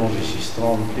afaka mi-enregistre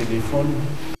amin'ny téléphone.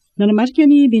 Nanamarika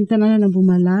ny ben'ny tanàna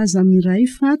Ambomalaza Miray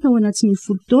fa tao anatin'ny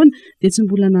 10 taona dia tsy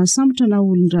mbola nahasambotra na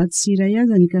olon-dratsy iray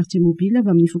aza ny quartier mobile avy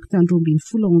amin'ny fokotany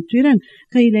 12 ao an-toerana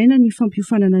ka ilaina ny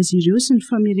fampiofanana azy ireo sy ny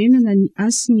famerenana ny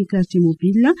asy ny quartier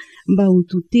mobile mba ho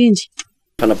totendy.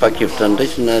 Fanapakevitra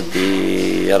ndraisina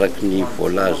dia araky ny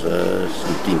voalaza sy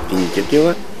ny dinidinika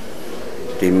teo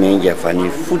dia miainga avy any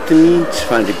fotony tsy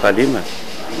fandriam-pahalemana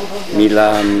mila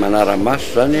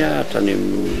manara-maso zany hatrany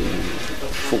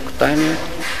fokotany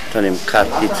hatrany amin'ny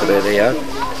quartier tsirairay avy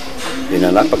dia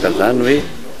nanapaka zany hoe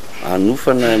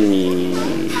hanofana ny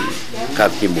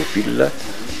quartier mobile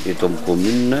eto amin'ny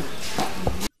commune.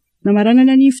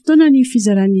 Namaranana ny fotoana ny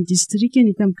fizaran'ny district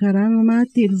ny tamin'ny karama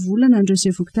 3 volana andreo sy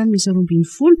fokotany misy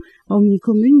 12 ao amin'ny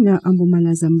commune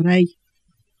Ambomalaza Miray.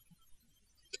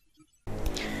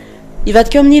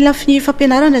 Ivadika eo amin'ny lafiny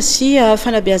fampianarana sy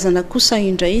fanabeazana kosa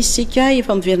indray isika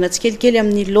efa miverina tsikelikely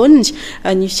amin'ny laoniny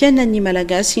ny fiainan'ny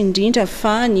malagasy indrindra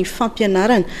fa ny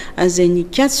fampianarana izay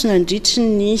nikatso nandritry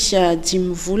ny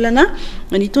 10 volana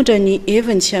nitondra ny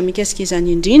heviny sy mikasika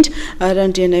izany indrindra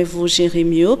Randrianaivo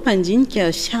Jérémio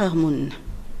mpandinika fiarahamonina.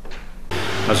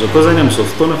 Azo atao zany amin'izao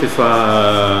fotoana efa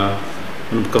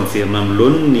manomboka miverina amin'ny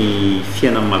laoniny ny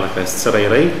fiainan'ny malagasy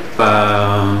tsirairay fa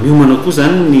miomana koa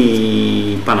zany ny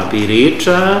mpanabe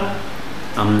rehetra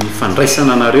amin'ny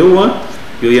fandraisana anareo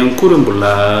eo ihany koa ireo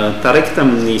mbola taraiky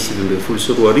tamin'ny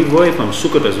 2024 efa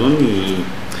misokatra zao ny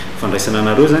fandraisana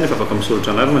anareo zany efa afaka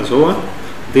misoratra anarana zao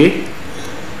dia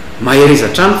mahereza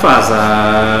trano fa aza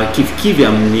kivikivy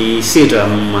amin'ny sedra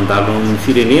mandalo amin'ny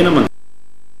firenena.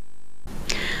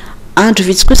 Andro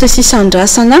vitsy kosa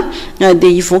sisandrasana dia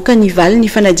ivoaka ny valy ny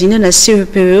fanadinana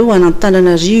CEPE ho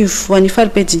an'Antananarivo ho an'ny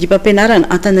faripetsidim-pampianarana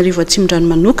Antananarivo Atsimondrano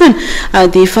manokana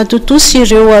dia efa totosy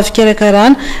ireo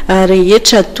fikarakarana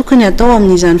rehetra tokony atao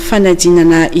amin'izany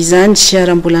fanadinana izany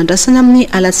raha mbola andrasana amin'ny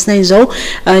alatsinainy izao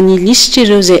ny lisitra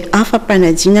ireo izay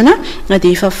afampanadinana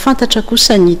dia efa fantatra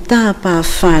kosa ny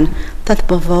taham-pahafana.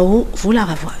 Tatibavao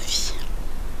volaravoavy.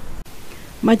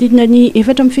 Madidina ny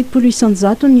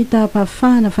 470 ny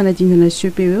taham-pahafahana fanadinana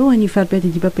CEPE ho an'ny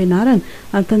faripetsidim-pampianarana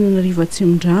Antananarivo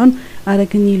Atsimondrano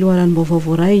araky ny loharano vaovao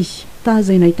voaray. ta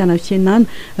zay nahitana fiainana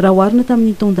raha oharina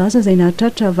tamin'ny taondaza izay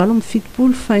nahatratra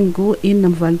 7 faingo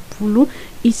 4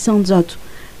 isanjato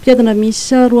mpiadana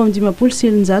misa 2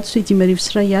 selonjato sy 10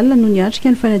 Israel no niatrika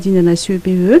ny fanadinana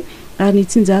CEPE ary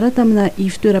nitsinjara tamina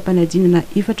ifitoeram-panadinana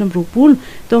 4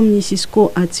 tao amin'ny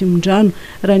Cisco Atsimondrano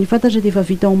raha ny fantatra dia efa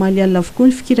vita omaly alina avokoa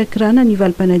ny fikirakirana ny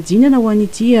valim-panadinana ho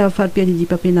an'ity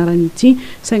farim-piadidim-pampianarana ity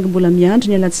saingy mbola miandry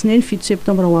ny alatsinainy 7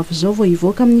 septambra ho avy izao vao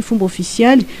hivoaka amin'ny fomba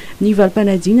ofisialy ny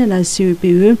valim-panadinana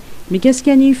CEPE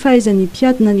mikasika ny fahaizan'ny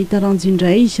mpiadina ny taranjo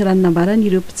indray raha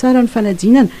nambaran'ireo mpitsara ny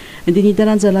fanadinana dia ny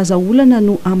taranja laza olana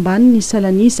no ambaniny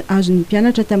salanisy azon'ny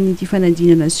mpianatra tamin'ity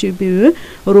fanadinana CEPE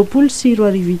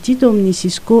 20 ity tao amin'ny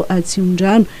Cisco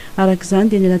Atsimondrano arak'izany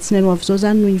dia ny alatsinainy ho avy izao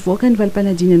zany no hivoaka ny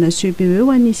valim-panadinana CEPE ho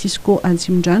an'ny Cisco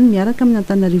Atsimondrano miaraka amin'ny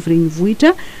Antananarivo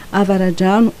renivohitra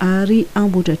Avaradrano ary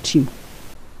Ambohidratrimo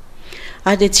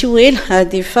ady tsy ho ela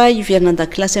dia efa hiverina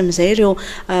an-dakilasy amin'izay ireo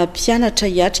mpianatra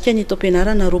hiatrika ny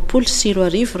taom-pianarana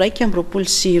 20 raika amby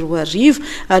 20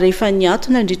 ary efa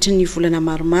niatona andritry ny volana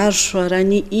maromaro raha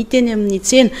ny hiteny amin'ny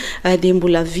tsena dia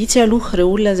mbola vitsy aloha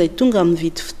ireo olona izay tonga amin'ny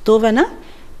vidy fitaovana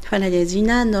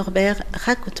fanadihadiana Norbert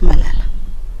Rakotomalala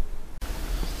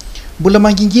mbola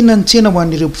mangingina ny tsena ho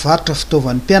an'ireo mpivarotra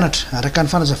fitaovan'ny mpianatra araka ny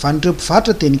fanazavan'ireo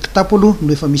mpivarotra dia ny kitapo aloha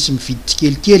no efa misy mividy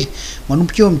tsikelikely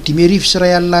manomboka eo amin'ny 5 sy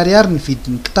 2 alina ariary ny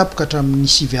vidin'ny kitapo ka hatramin'ny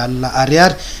 7 alina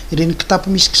ariary ireny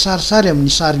kitapo misy kisarisary amin'ny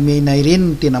sary miaina ireny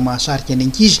no tena mahasarika ny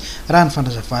ankizy raha ny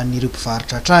fanazavan'ireo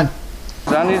mpivarotra hatrany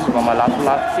zany izy mba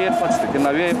malafolafo kely fa tsy dia tena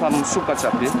hoe efa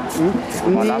misokatra be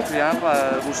malafo ihany fa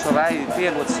roso ray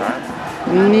telo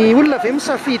ohatr'izany ny olona ve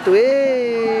misafidy hoe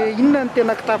inona ny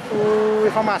tena kitapo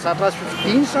efa mahazatra azy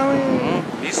fividiny sa hoe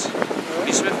misy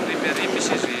hoe friperie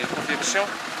misy izy confection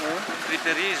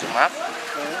friperie izy mafy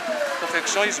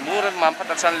confection izy mora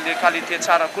mampafantatra an'le qualité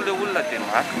tsara koa le olona dia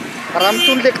maka raha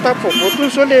mitony le kitapo vaovao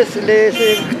tony sao le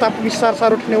kitapo misy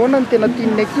sarisary ohatrany ahoana ny tena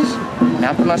tian'ny ankizy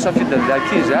miankina ny safidy an'le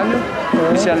ankizy ihany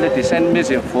misy an'le dessin animé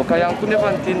zay mivoaka ihany koa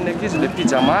nefa ny tian'ny ankizy le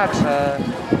pyjamax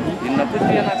inona koa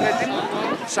ty anankiray ty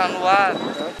sanoary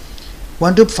ho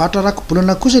an'ireo mpivarotra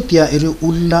rakobolana kosa dia ireo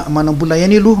olona manambola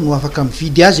ihany aloha no afaka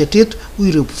mividy azy hatreto hoy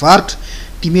ireo mpivarotra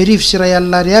 5 sy 2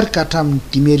 alina ariary ka hatramin'ny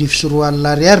 5 sy 2 alina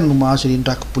ariary no mahazo ireny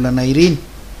rakobolana ireny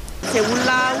zay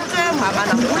olona ohatra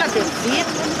manambola dia mividy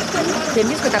dia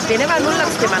misy kodabe nefa ny olona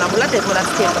tsy dia manambola dia vola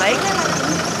tsy dia miraika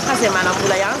fa zay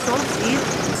manambola ihany zao mividy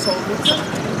izao loatra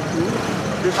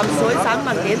amin'izao izany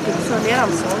mandeha ny dictionnaire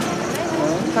amin'izao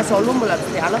fa zao aloha mbola tsy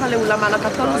dia ala fa le olona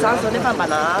manan-katao aloha zany zao nefa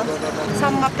mbana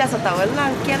samy mampiasa daholo na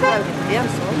ny kely na ny lehibe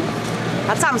amin'izao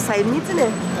hatsamin'izay mihitsy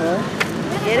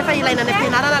e rehefa ilaina ny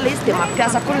ampianarana le izy dia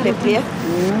mampiasa koa ny lehibe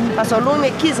fa zao aloha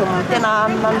mekizy tena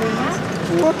amin'anle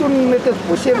izy totony mety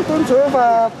bosely tony zao efa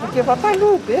boky efa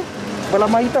taloha be mbola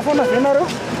mahita foana ve nareo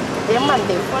dia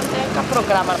mandeha foana ka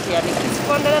programme be an'ekizy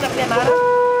foana na ampianarana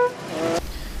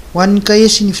ho an'ny kahe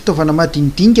sy ny fitaovana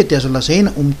madinidinika dia azo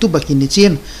lazaina ho mitobaka eny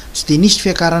an-tsena tsy dia nisy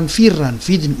fiakaran'ny firy raha ny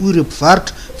vidiny hoy ireo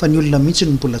mpivarotra fa ny olona mihitsy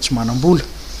ny mbola tsy manam-bola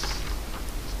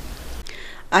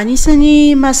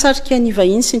anisany mahasarika ny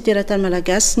vahiny sy ny teratany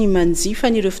malagasy ny manjifa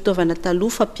n'ireo fitaovana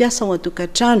taloha fampiasa ao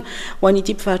an-tokantrano ho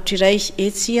an'ity mpivarotra iray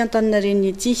etsy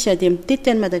Antaninarenina ity dia mitety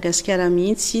any Madagasikara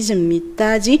mihitsy izy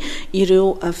mitady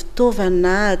ireo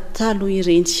fitaovana taloha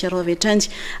ireny rao avy hatrany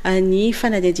ny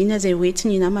fanadihadiana izay hoenty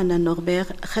ny namana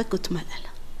Norbert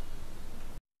Rakotomalala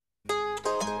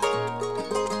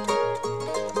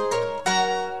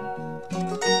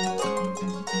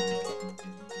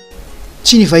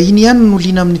tsy ny vahiny ihany no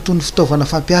liana amin'itony fitaovana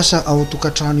fampiasa ao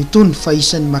tokantrano itony fa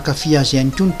isan'ny makafy azy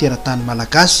ihany koa ny teratany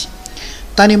malagasy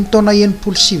tany amin'ny taona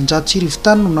 1700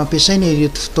 tany no nampiasaina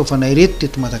ireto fitaovana ireto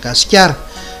teto Madagasikara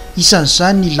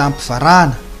isan'izany ny lampy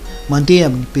varahana mandeha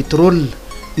amin'ny petrôla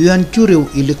eo ihany koa ireo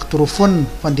elektrofona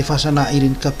fandefasana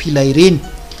ireny kapila ireny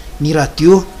ny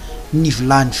radio ny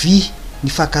vilany vy ny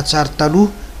fakatsary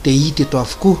taloha dia hita eto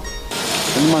avokoa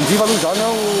ny manjifa aloha zany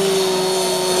ao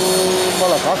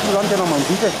malagasy moa zany tena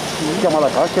manjifa tia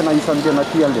malagasy tena isan'ny tena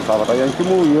tia an'le zavatra ihany koa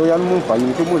moa eo ihany moa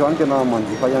vahiny koa moa zany tena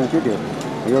manjifa ihany koa dia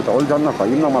eo daholo zany na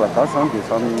vahiny na malagasy zany dia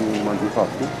samy manjifa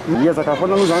avokoa hiezaka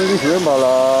foana aloha zany izy hoe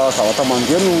mbola zavatra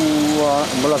mandeha no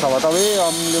mbola zavatra hoe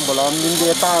amin'le mbola amin'le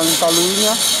tany taloha iny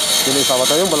a dia le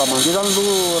zavatra hoe mbola mandeha zany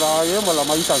aloha raha hoe mbola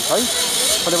mahita an'izay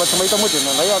fa rehefa tsy mahita moa dia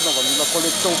nandray anaova mila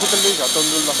collection fotsiny le izy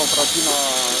ataon'ny olona fampirantiana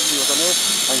sy ohatrany hoe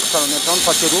haingotrano ny trano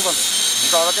fahatsiarovana ny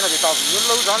zavatra tena dia tavin'ny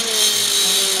olona io zany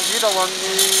indrindra ho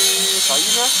an'ny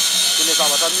vahiny a dia le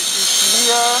zavatra misy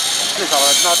sinia le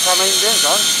zavatra tinatrana iny ireny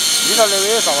zany indrindra le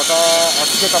hoe zavatra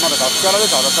atsika eto Madagasikara hoe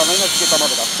zavatra trana iny atsika eto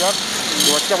Madagasikara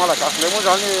dia ho atsika malagasy indray moa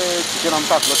zany tsy tena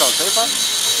mitady loatra an'izay fa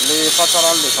le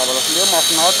fahatsarany le zavatra le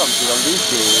mahafinaritra midirale izy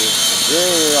dia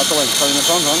hoe atao haingosaina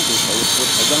trano zany dia zay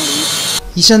zany le izy.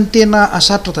 Isan'ny tena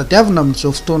asatra tadiavina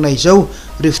amin'izao fotoana izao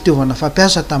ireo fitaovana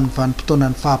fampiasa tamin'ny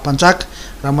vanim-potoanan'ny fahampanjaka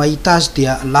raha mahita azy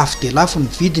dia lafo ny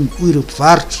vidiny hoy ireo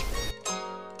mpivarotra.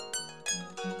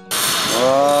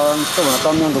 Ny fitaovana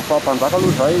tamin'ny andro fahampanjaka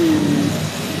aloha zay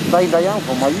ndraindray ihany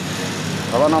vao mahita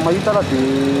raha na mahita ala dia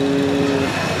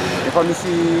efa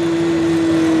misy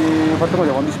efa tonga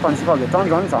dia efa misy mpanjifa avy hatrany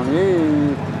zany zany hoe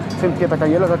tsy miketaka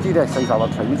ela satria dia izay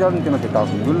zavatra zay mihitsy ary tena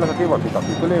tadiavin'ny olona satria efa be be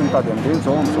koa le mitady amin'ireny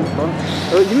zao amin'izao fotoana.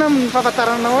 Inona ny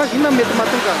fahafantaranao azy, inona mety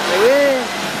mahatonga zay hoe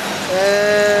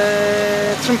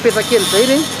tsy mipetaka ela zay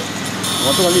reny?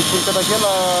 Mahatonga le tsy mipetaka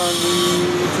ela ny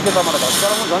tsika eto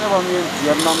Madagasikara moa zany efa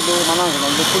mijerina amin'le manangona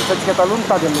amin'le kolotsaintsika taloha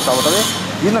mitady amin'le zavatra hoe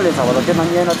inona le zavatra tena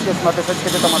miainantsika sy nampiasaintsika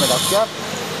teto Madagasikara.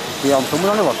 Dia amin'izao moa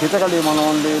zany efa betsaka le manao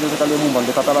an'le resaka le momba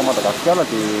an'le tantara Madagasikara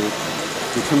dia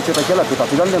tsy mipetaka ela be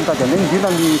be zany le mitady amin'iny indrindra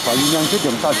ny vahiny ihany koa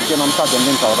dia mitady tena mitady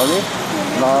amin'iny zavatra hoe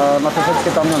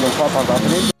nampiasaintsika tamin'ny andro fahampanjaka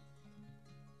ireny.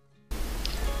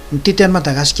 Mitety any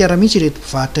Madagasikara mihitsy ireto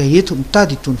mpivarotra eto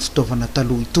mitady itony fitaovana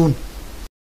taloha itony.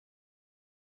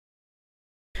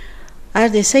 Ary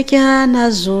dia saika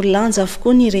nahazo lanja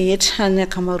avokoa ny rehetra ny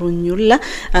akamaroan'ny olona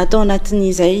atao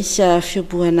anatin'izay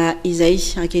fioboana izay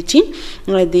ankehitriny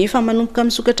dia efa manomboka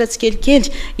misokatra tsikelikely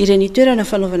ireny toerana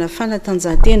fanaovana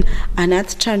fanatanjahantena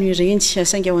anaty trano ireny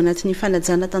sainga ao anatin'ny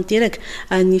fanajana tanteraka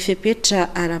ny fepetra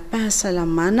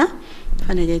ara-pahasalamana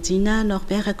fanadihadiana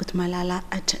Norbert Akotomalala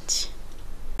Atraty.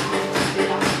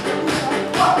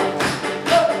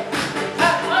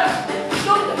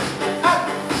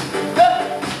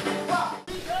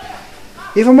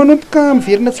 Efa manomboka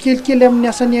miverina tsikelikely amin'ny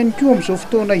asany ihany koa amin'izao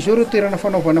fotoana izao ireo toerana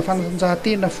fanaovana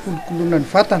fanatanjahantena fikolokoloana ny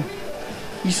vatana.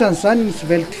 Isan'izany ny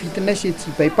Sept fitness et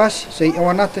bypass izay ao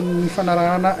anatin'ny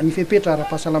fanarahana ny fepetra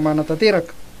ara-pahasalamana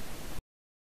tanteraka.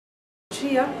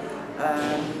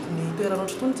 Ny toerana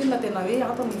ohatr'itony tsinona tena hoe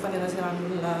ato ny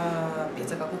faneraserahan'olona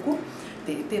betsaka kokoa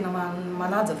dia tena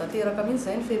manaja tanteraka mihitsy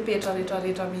izay ny fepetra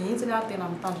rehetrarehetra mihitsy ary tena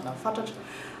mitandrina fatratra.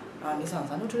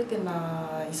 Anisan'izany ohatra hoe tena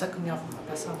isaky ny avy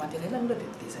mampiasa materiel aloha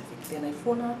dia izay tena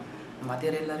ifoana ny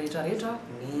materiel rehetrarehetra,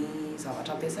 ny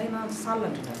zavatra ampiasaina, ny salle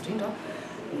indrindra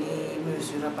ny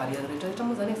mesure barrière rehetrarehetra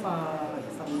moa zany efa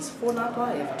misy foana ato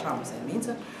efa hatramin'izay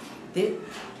mihitsy dia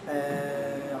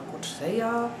ankoatr'izay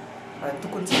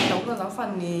tokony tsy hita koa zany fa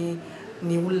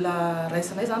ny olona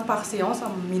raisinay zany par séance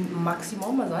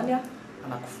maximum zany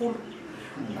anankifolo.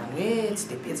 Zany hoe tsy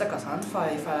dia betsaka zany fa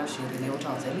efa gérena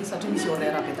ohatran'izay ilay satria misy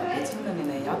horaire be da betsaka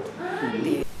nenay ato.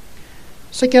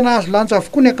 Saika nahazo lanja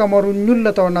avokoa ny akamaroan'ny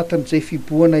olona tao anatin'izay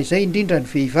fiboana izay indrindra ny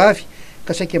vehivavy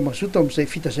ka saika mazoto amin'izay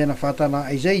fitazaina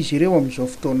vatana izay izy ireo amin'izao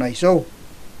fotoana izao.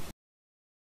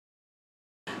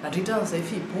 Nandritra n'izay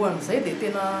fiboana izay dia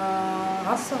tena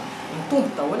asa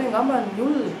mitombo daholo angamba ny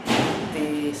olona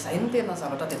dia izay no tena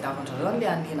zavatra tadiavin'izareo zany le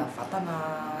anena vatana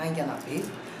haingana be.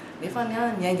 Nefa ny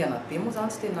haingana be moa zany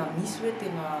tsy tena misy hoe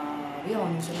tena hoe ao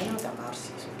amin'ny semaine dia maro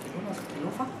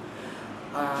kilo fa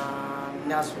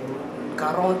ny azo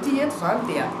garantie eto zany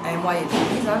dia un mois et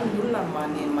demi zany ny olona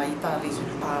mahita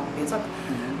résultat betsaka.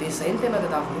 Dia izay no tena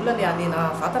tadiavin'olona le anena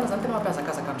vatana zany tena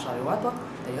mampiazakazaka ny zareo ato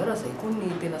d'ailleurs izay koa ny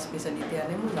tena spécialité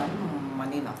anay moa zany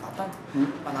manena vatana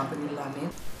manampy ny olona anena.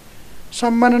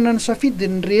 Samy manana ny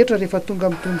safidiny ny rehetra rehefa tonga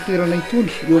amin'itony toerana itony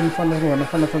eo amin'ny fanaovana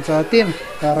fanatanjahantena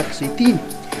arak'izay tiany.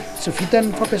 Tsy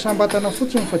vitan'ny fampiasam-batana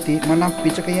fotsiny fa dia manampy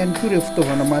betsaka ihany koa ireo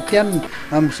fitaovana matianina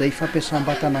amin'izay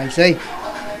fampiasam-batana izay.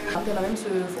 Tena hoe misy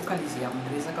focaliser amin'ny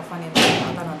resaka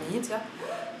fanenana-batana mihitsy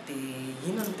dia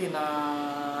ino no tena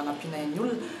anampianay ny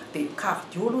olona dia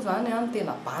cardio aloha zany no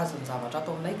tena base ny zavatra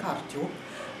atao aminay cardio.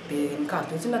 Dia ny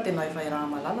cardio tsinona tena efa iraha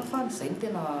malala fa izay no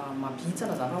tena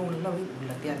mampihitsana zany olona hoe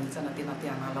olona te hanitsana tena te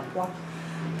hanala poids.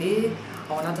 Dia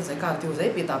ao anatin'izay cardio izay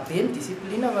be da be ny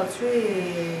discipline fa tsy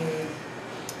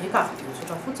hoe cardio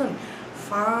tsotra fotsiny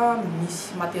fa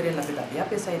misy materiel be da be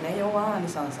ampiasainay ao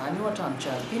anisan'izany ohatra ny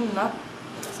jumping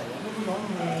izay ihany aloha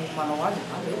no manao azy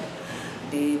zany hoe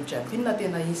dia ny jumping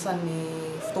tena isan'ny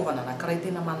fitaovana anankiray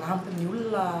tena manampy ny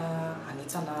olona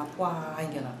hanitsana poids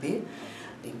haingana be.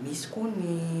 Dia misy koa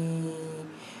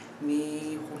ny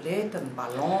roulette, ny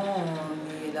ballon,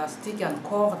 ny élastique, ny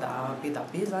corde be da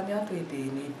be zany toy dia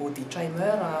ny body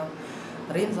timer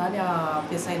reny zany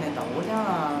ampiasainay daholo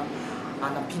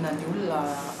hanampiana ny olona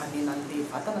hanena an'ilay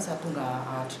vatana sy hahatonga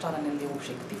hahatritrarany an'ilay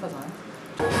objectif zany.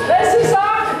 6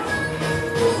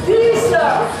 10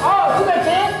 tout est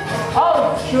fait.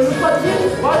 Je ne peux pas dire,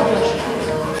 voilà.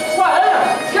 3,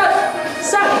 1, 4,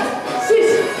 5, 6,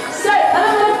 7,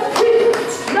 9, 10.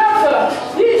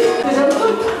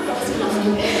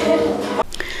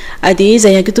 dia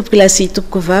izay ihany koa tompoko lasy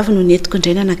tompoko vavy no netiko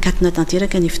indraina nakatina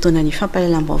tanteraka ny fotoana ny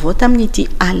fampahalalam-baovao tamin'ity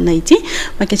alina ity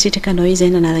mankasitraka anao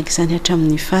izay nanaraka izany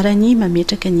hatramin'ny farany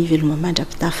mametraka ny veloma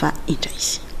mandrapitafa indray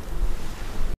izy